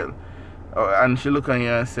a girl, and she look on you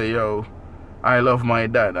and say, "Yo, I love my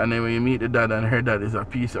dad," and then when you meet the dad and her dad is a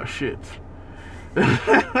piece of shit.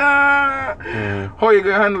 How you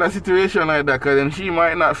gonna handle a situation like that? Because then she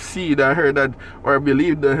might not see that her dad, or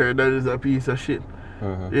believe that her dad is a piece of shit.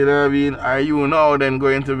 You know what I mean? Are you now then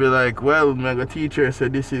going to be like, well, my teacher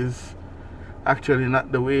said this is actually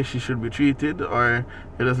not the way she should be treated, or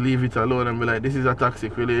you just leave it alone and be like, this is a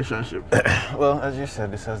toxic relationship? Well, as you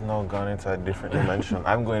said, this has now gone into a different dimension.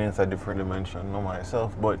 I'm going into a different dimension, not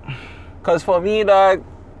myself, but because for me, dog,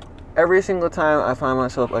 every single time I find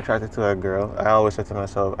myself attracted to a girl, I always say to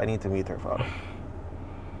myself, I need to meet her father.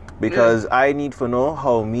 Because I need to know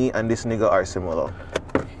how me and this nigga are similar.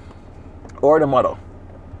 Or the mother.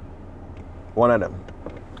 One of them.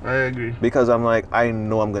 I agree. Because I'm like, I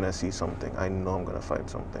know I'm going to see something. I know I'm going to find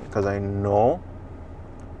something. Because I know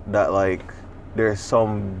that, like, there's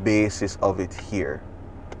some basis of it here.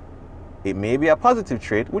 It may be a positive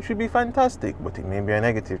trait, which would be fantastic, but it may be a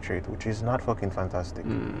negative trait, which is not fucking fantastic.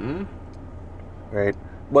 Right?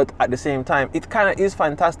 But at the same time, it kind of is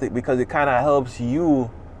fantastic because it kind of helps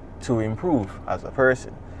you to improve as a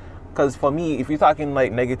person. Because for me, if you're talking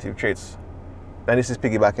like negative traits, and this is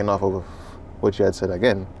piggybacking off of what you had said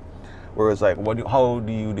again, where it's like, how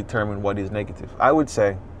do you determine what is negative? I would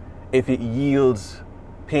say if it yields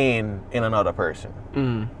pain in another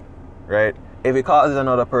person, right? If it causes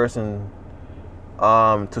another person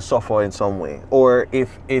to suffer in some way, or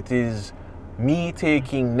if it is me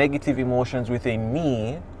taking negative emotions within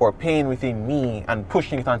me or pain within me and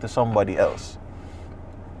pushing it onto somebody else,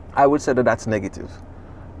 I would say that that's negative.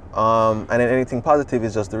 And then anything positive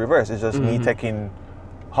is just the reverse. It's just me taking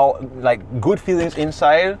good feelings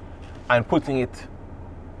inside and putting it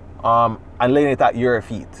and laying it at your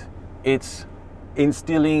feet. It's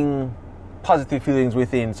instilling positive feelings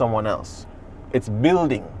within someone else. It's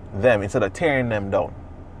building them instead of tearing them down,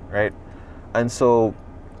 right? And so,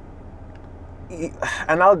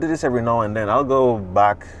 and I'll do this every now and then. I'll go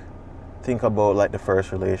back, think about like the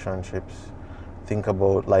first relationships, think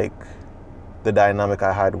about like the dynamic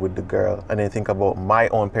I had with the girl, and then think about my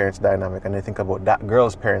own parents' dynamic, and then think about that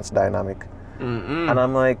girl's parents' dynamic. And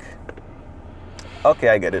I'm like, okay,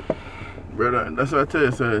 I get it. Brother, that's what I tell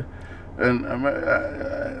you, sir. And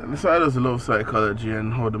that's why I just love psychology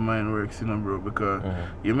and how the mind works, you know, bro, because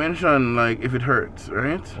you mentioned, like, if it hurts,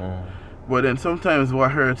 right? But then sometimes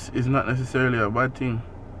what hurts is not necessarily a bad thing.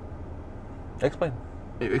 Explain.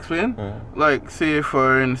 Explain? Like, say,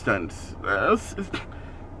 for instance,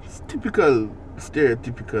 it's typical,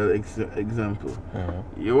 stereotypical example.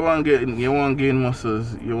 You want to gain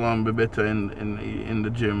muscles, you want to be better in the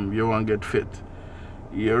gym, you want to get fit.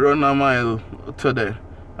 You run a mile today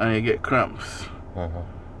and you get cramps.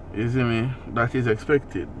 You see me? That is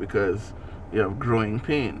expected because you have growing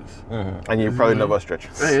pains. And you probably never stretch.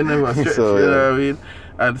 You never stretch, so, you know what I mean?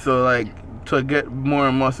 And so, like, to get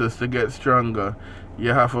more muscles, to get stronger, you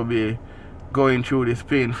have to be going through this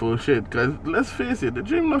painful shit. Because let's face it, the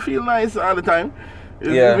gym don't feel nice all the time.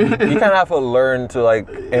 You kind of have to learn to, like,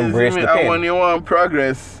 embrace the pain. And when you want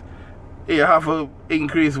progress, you have to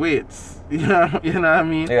increase weights. You know what I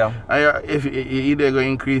mean? Yeah. If you either going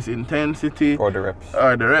to increase intensity or the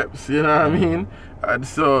reps, you know what I mean? And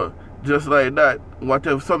so, just like that, what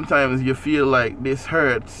if sometimes you feel like this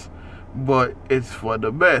hurts, but it's for the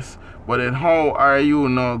best. But then how are you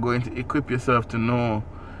now going to equip yourself to know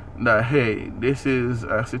that, hey, this is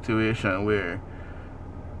a situation where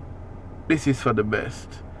this is for the best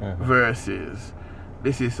versus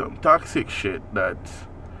this is some toxic shit that,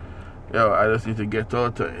 I just need to get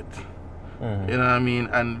out of it. You know what I mean?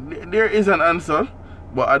 And there is an answer,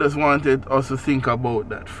 but I just wanted us to think about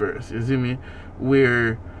that first. You see me?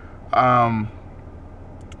 Where I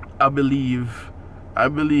believe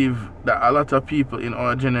that a lot of people in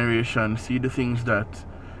our generation see the things that,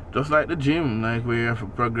 just like the gym, like where you have to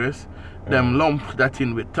progress, them lump that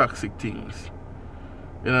in with toxic things.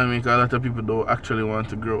 You know what I mean? Because a lot of people don't actually want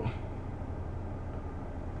to grow.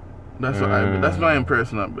 That's what that's my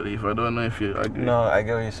personal belief. I don't know if you agree. No, I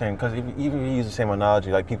get what you're saying. Because even if you use the same analogy,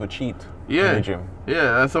 like people cheat in the gym.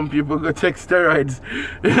 Yeah, and some people go take steroids.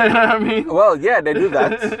 You know what I mean? Well, yeah, they do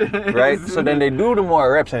that, right? So then they do the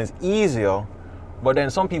more reps and it's easier. But then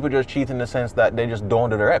some people just cheat in the sense that they just don't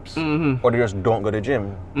do the reps. Or they just don't go to the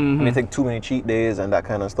gym. And they take too many cheat days and that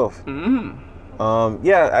kind of stuff.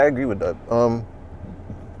 Yeah, I agree with that.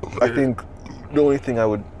 I think the only thing I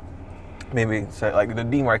would maybe say, like the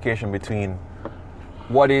demarcation between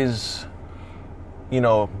what is,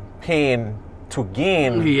 pain to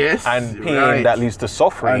gain Yes, and pain right. that leads to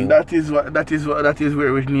suffering. And that is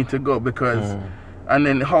where we need to go, because and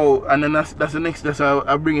then that's the next, that's how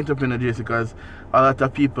I bring it up in the JC, because a lot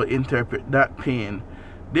of people interpret that pain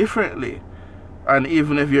differently. And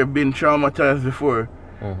even if you've been traumatized before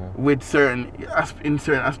with in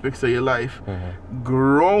certain aspects of your life,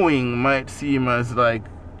 growing might seem as like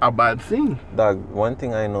a bad thing. Dog, one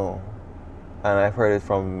thing I know, and I've heard it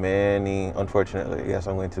from many, unfortunately, yes,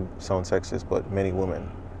 I'm going to sound sexist, but many women,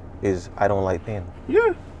 is I don't like pain.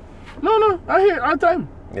 Yeah. No, I hear it all the time.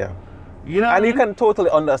 Yeah. You know, And you can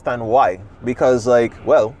totally understand why. Because, like,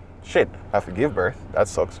 well, shit, I have to give birth. That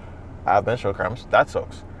sucks. I have menstrual cramps. That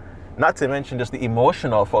sucks. Not to mention just the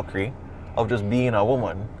emotional fuckery of just being a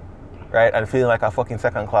woman, right? And feeling like a fucking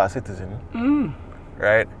second-class citizen,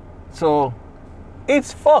 right? So,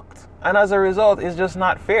 it's fucked. And as a result, it's just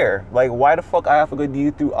not fair. Like, why the fuck I have to go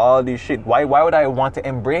deal through all this shit? Why would I want to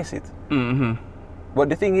embrace it? But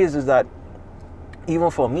the thing is that even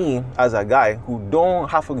for me, as a guy who don't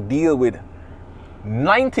have to deal with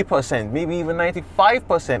 90%, maybe even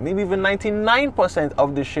 95%, maybe even 99%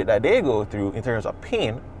 of the shit that they go through in terms of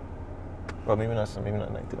pain, well, maybe not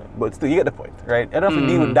 99, but still, you get the point, right? I don't have to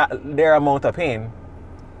deal with their amount of pain.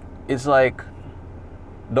 It's like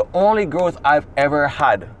the only growth I've ever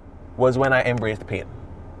had was when I embraced pain.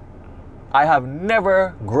 I have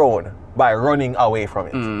never grown by running away from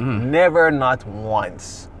it. Never, not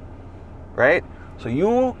once. Right? So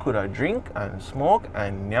you could have drink and smoke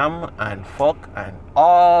and yam and fuck and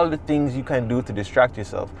all the things you can do to distract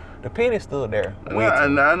yourself. The pain is still there. Yeah,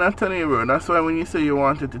 and I'm telling you, bro, that's why when you say you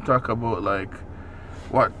wanted to talk about like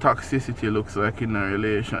what toxicity looks like in a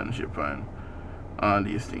relationship and all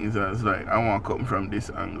these things, I was like, I want to come from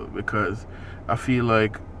this angle, because I feel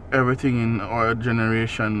like everything in our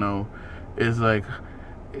generation now is like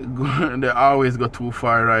they always go too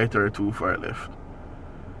far right or too far left.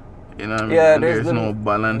 You know what I mean? Yeah, there's no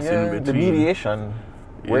balance in between. The mediation.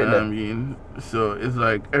 You know what I mean? So it's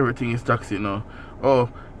like everything is toxic now. Oh,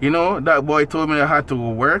 you know, that boy told me I had to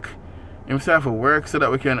work himself for work so that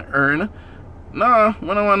we can earn. No,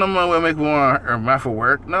 when I want no man will make me want to earn my for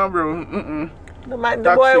work. No, bro.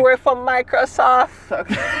 The boy work for Microsoft.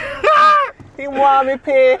 He want me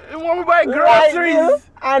pay. He want me buy groceries.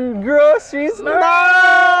 And groceries.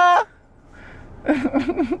 Nah.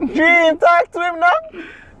 Dream, talk to him now.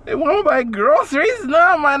 They want to buy groceries?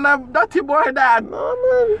 No, man, I'm dirty boy dad. No,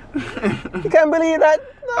 man. You can't believe that?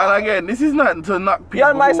 No. And again, this is not to knock people. You're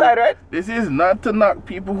on my side, right? This is not to knock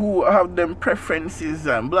people who have them preferences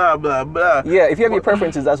and blah, blah, blah. Yeah, if you have your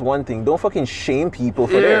preferences, that's one thing. Don't fucking shame people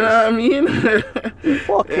for theirs. You know what I mean?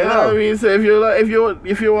 Fucking you know what I mean? So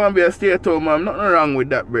if you want to be a stay-at-home mom, nothing wrong with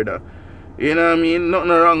that, brother. You know what I mean? Nothing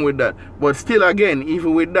wrong with that. But still, again,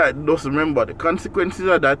 even with that, just remember the consequences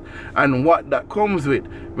of that and what that comes with.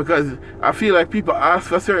 Because I feel like people ask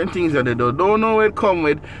for certain things that they don't know what it come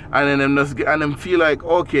with, and then them feel like,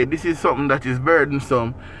 okay, this is something that is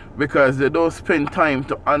burdensome, because they don't spend time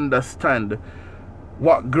to understand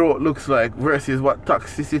what growth looks like versus what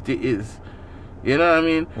toxicity is. You know what I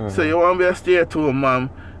mean? So you want to be a stay-at-home mom,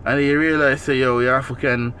 and you realize, say, yo, you have to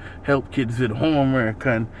can help kids with homework,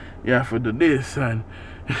 and you have to do this, and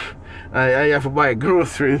I have to buy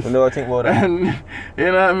groceries. You know what I think about that? And you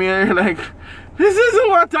know what I mean? You're like, this isn't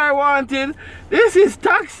what I wanted. This is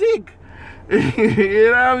toxic. You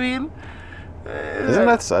know what I mean? Isn't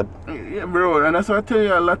that sad? Yeah, bro. And that's why I tell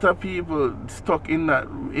you, a lot of people stuck in that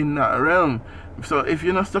realm. So if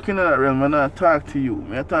you're not stuck in that realm, I'm not talk to you.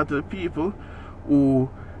 I talk to the people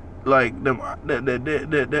who like them,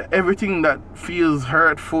 the everything that feels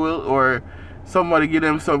hurtful, or somebody give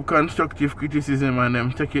them some constructive criticism and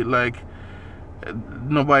them take it like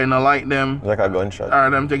nobody not like them, like a gunshot, or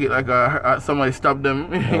them take it like somebody stopped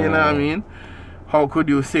them. You know what I mean? How could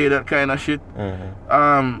you say that kind of shit?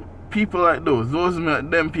 People like those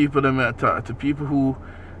people that may talk to, people who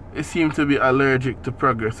seem to be allergic to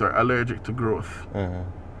progress or allergic to growth,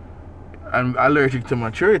 and allergic to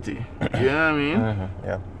maturity. You know what I mean?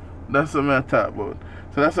 Yeah. That's what I talk about.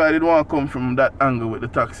 So that's why I didn't want to come from that angle with the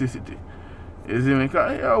toxicity. You see me?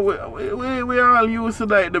 Because, yeah, we all used to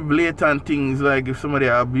like the blatant things, like if somebody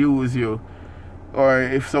abuse you, or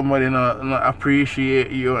if somebody not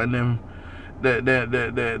appreciate you, and them,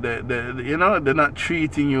 you know, they're not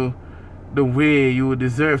treating you the way you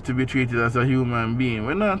deserve to be treated as a human being.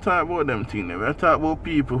 We're not talking about them things. We're talking about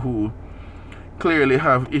people who clearly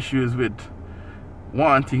have issues with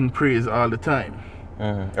wanting praise all the time.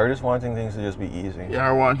 Or just wanting things to just be easy.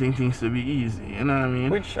 Yeah, wanting things to be easy, you know what I mean?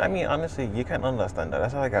 Which, I mean, honestly, you can understand that.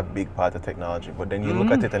 That's like a big part of technology. But then you look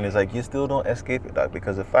at it and it's like, you still don't escape it, that,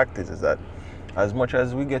 because the fact is that as much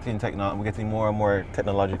as we're getting more and more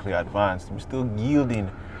technologically advanced, we're still yielding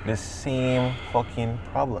the same fucking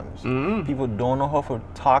problems. People don't know how to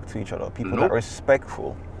talk to each other. People not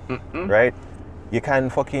respectful, right? You can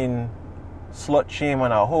fucking slut shame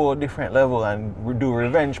on a whole different level and do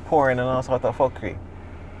revenge porn and all sort of fuckery.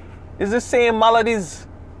 It's the same maladies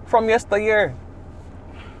from yesteryear.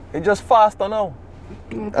 It's just faster now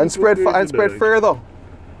and spread further.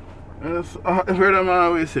 I've heard a man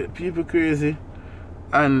always say, people crazy,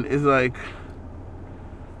 and it's like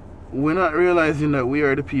we're not realizing that we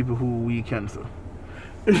are the people who we cancel.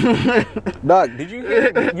 Dog, did you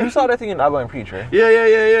hear? You saw that thing in Abba and Preacher?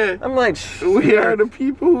 Yeah. I'm like, we are the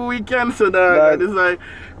people who we cancel, dog. And it's like,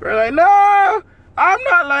 we're like, no, I'm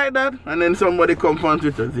not like that. And then somebody comes on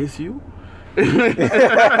Twitter, is this you?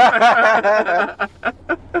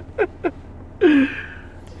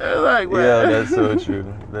 Like, well. Yeah, that's so true.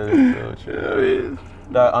 That is so true.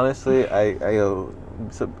 That, honestly,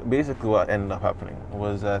 so basically what ended up happening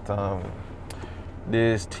was that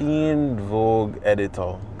this Teen Vogue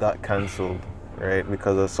editor got cancelled, right,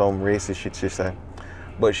 because of some racist shit she said.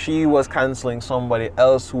 But she was cancelling somebody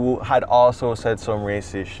else who had also said some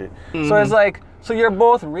racist shit. So it's like, so you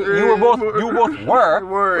both were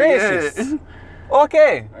racist. Yeah.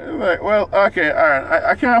 Okay. Like, well, okay, all right.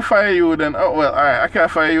 I can't fire you then. Oh, well, all right. I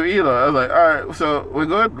can't fire you either. I was like, all right. So we're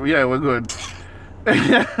good. Yeah, we're good.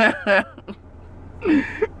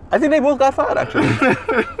 I think they both got fired actually.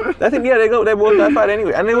 I think they both got fired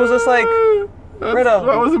anyway. And it was just like, brother,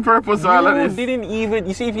 what was the purpose of all of this? Didn't even,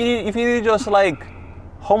 you see, if you did just like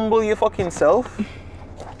humble your fucking self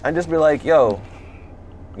and just be like, yo,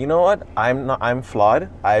 you know what? I'm flawed.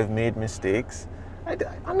 I've made mistakes.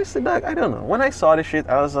 Honestly, dog, I don't know. When I saw this shit,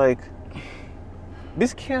 I was like,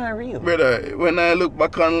 this can't real. Brother, when I look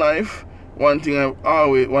back on life, one thing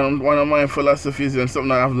one of my philosophies and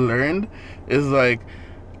something I've learned is like,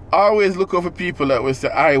 always look over people that will say,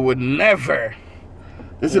 I would never.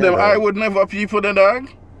 You see them, I would never people, the dog?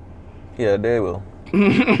 Yeah, they will.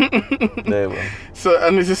 They will. So,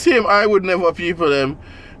 and it's the same I would never people them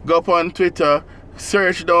go up on Twitter,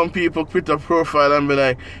 search down people Twitter profile and be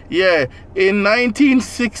like, yeah, in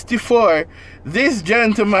 1964 this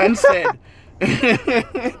gentleman said. You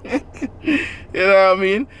know what I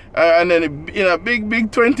mean? And then in a big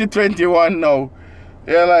 2021 now,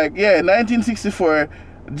 you're like, yeah, 1964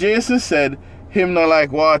 Jason said him not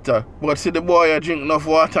like water, but see the boy drink enough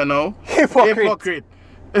water now. Hypocrite.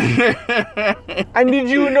 And did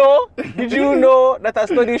you know that a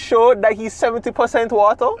study showed that he's 70%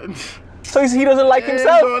 water? So he doesn't like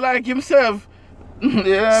himself. He don't like himself.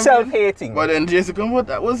 Yeah, self-hating. But then Jason come, what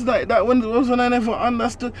that was like? That was when I never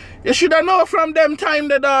understood. You should have known from them time,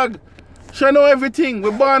 the dog. Should know everything.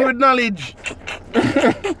 We're born with knowledge.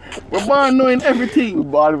 We're born knowing everything. We're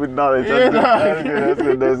born with knowledge.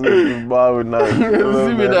 That's good. We're born with knowledge.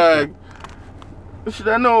 See me, dog. You should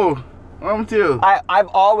have known. I'm too. I've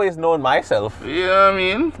always known myself. You know what I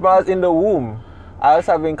mean? When I was in the womb, I was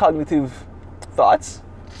having cognitive thoughts,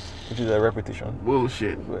 which is a repetition.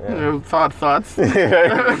 Bullshit. Yeah. Thoughts. The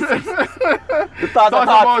thoughts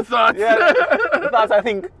about thoughts. Yeah, the thoughts I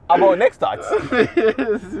think about next thoughts.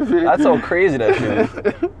 That's how crazy that shit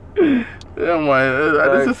is. Yeah, man.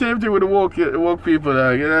 It's the same thing with the woke people.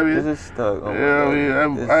 You know what I mean? This is stuck. Oh, yeah, I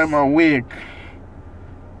mean, I'm awake.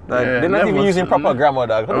 They're not even using proper grammar,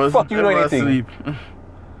 dog. How the fuck you know anything? Asleep.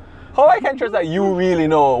 How I can trust that you really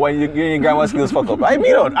know when your grammar skills fuck up? I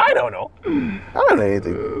don't know. I don't know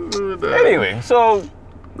anything. Anyway, so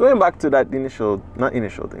going back to that not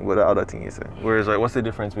initial thing, but the other thing you said, where it's like, what's the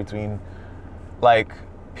difference between like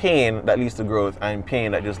pain that leads to growth and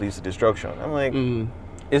pain that just leads to destruction? I'm like,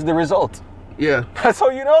 it's the result. Yeah. That's how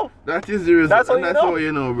you know. That is the result. That's how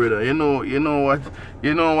you know, brother. You know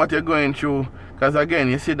what you're going through. Because again,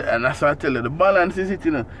 you see, and that's what I tell you, the balance is it, you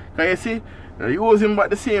know. Can you see, using back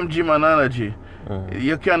the same gym analogy,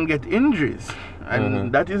 you can get injuries.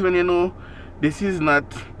 And that is when you know this is not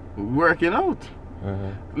working out.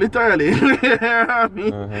 Literally. You know what I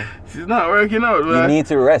mean? This is not working out. You need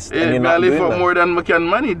to rest. And you're not live doing up that. more than we can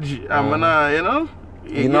manage. I'm gonna, you know.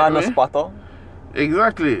 You're not a spotter.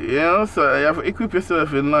 Exactly. You know, so you have to equip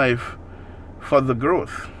yourself in life for the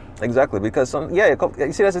growth. Exactly, because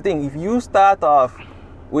you see, that's the thing. If you start off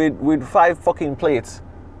with 5 fucking plates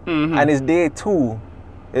and it's day 2,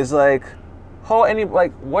 it's like,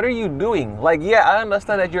 what are you doing? Like, yeah, I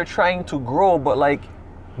understand that you're trying to grow, but like,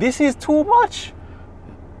 this is too much.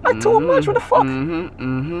 Like, too much. What the fuck?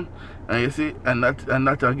 And you see, and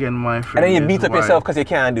that again, my friend. And then you beat up yourself because you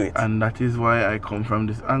can't do it. And that is why I come from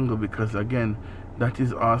this angle, because again, that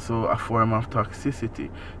is also a form of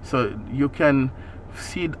toxicity. So you can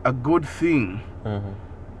see a good thing. Mm-hmm.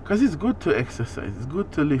 Because it's good to exercise, it's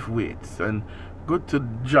good to lift weights, and good to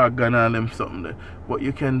jog and all them something there. But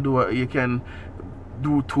you can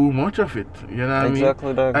do too much of it. You know what I mean?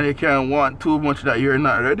 Exactly, dog. And you can't want too much that you're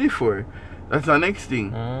not ready for. That's the next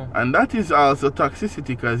thing. And that is also toxicity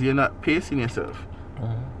because you're not pacing yourself.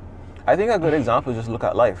 I think a good example is just look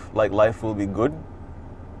at life. Like, life will be good.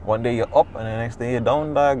 One day you're up and the next day you're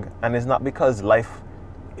down, dog. And it's not because life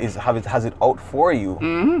has it out for you.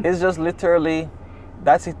 It's just literally,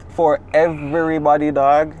 that's it for everybody,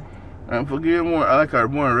 dog. And for give you a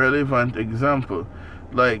more relevant example,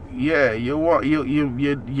 like, yeah, you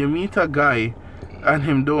meet a guy and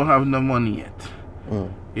him don't have no money yet.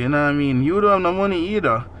 You know what I mean? You don't have no money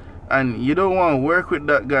either, and you don't want to work with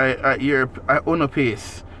that guy at your own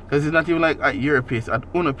pace, because it's not even like at your pace, at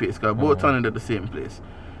own pace, because both are at the same place.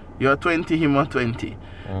 You're 20, him at 20.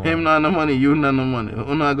 Him not no money, you not no money.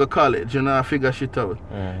 You not go college, you not figure shit out.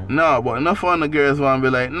 No, but enough of the girls want to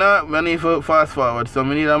be like, nah, I need to fast forward, so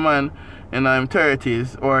I need a man in my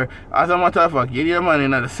 30s, or as a matter of fact, you need a man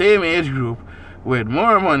in the same age group with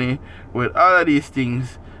more money, with all of these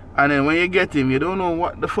things, and then when you get him, you don't know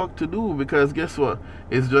what the fuck to do, because guess what?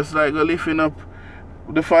 It's just like lifting up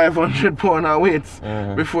the 500 pound of weights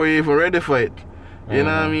before you even ready for it. You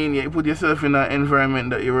know what I mean? You put yourself in an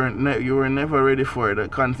environment that you were never ready for, the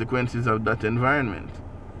consequences of that environment.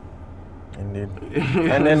 Indeed.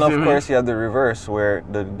 And then of course you have the reverse, where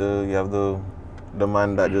you have the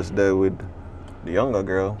man that just there with the younger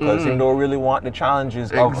girl, because he don't really want the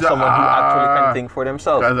challenges of someone who actually can think for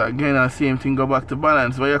themselves. Because again, the same thing go back to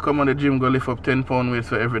balance. When you come on the gym, go lift up 10 pound weights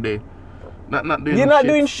for every day. You're not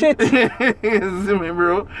doing shit. You see me,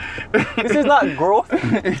 bro? This is not growth.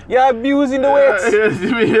 You're abusing the weights. You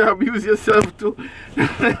see me? You abuse yourself too. You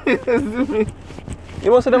see me?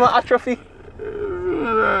 Your muscles are atrophy.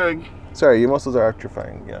 Sorry, your muscles are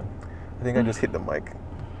atrophying. Yeah, I think I just hit the mic.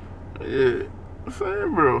 Yeah,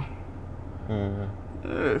 same, bro.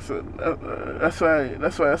 Yeah, so that's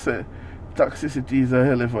why I said toxicity is a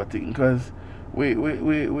hell of a thing, because we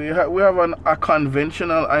have a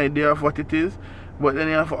conventional idea of what it is, but then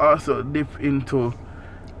you have to also dip into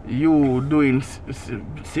you doing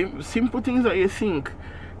simple things that you think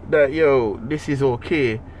that, yo, this is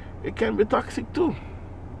okay. It can be toxic too.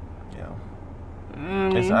 Yeah.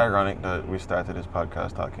 It's ironic that we started this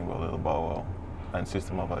podcast talking about Lil Bow Wow and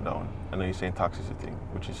System of a Down, and then you're saying Toxicity,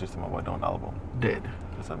 which is System of a Down album. Dead.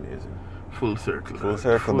 That's amazing. Full circle. Full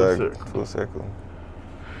circle, dog. Full circle.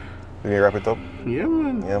 Can you wrap it up? Yeah,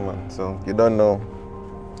 man. Yeah, man. So, you don't know.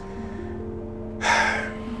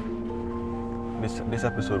 This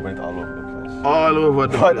episode went all over the place. All over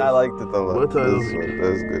the place. But I liked it a lot. That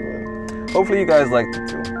was good, man. Hopefully you guys liked it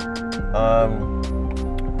too.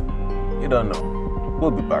 You don't know.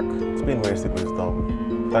 We'll be back. It's been Wasted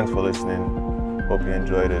Wisdom. Thanks for listening. Hope you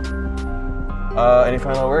enjoyed it. Any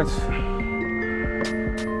final words?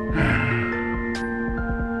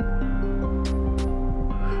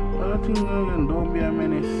 Don't be a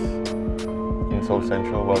menace. In South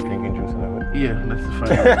Central about drinking juice and everything? Yeah, that's the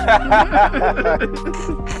final.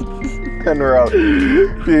 And we're out.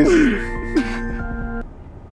 Peace.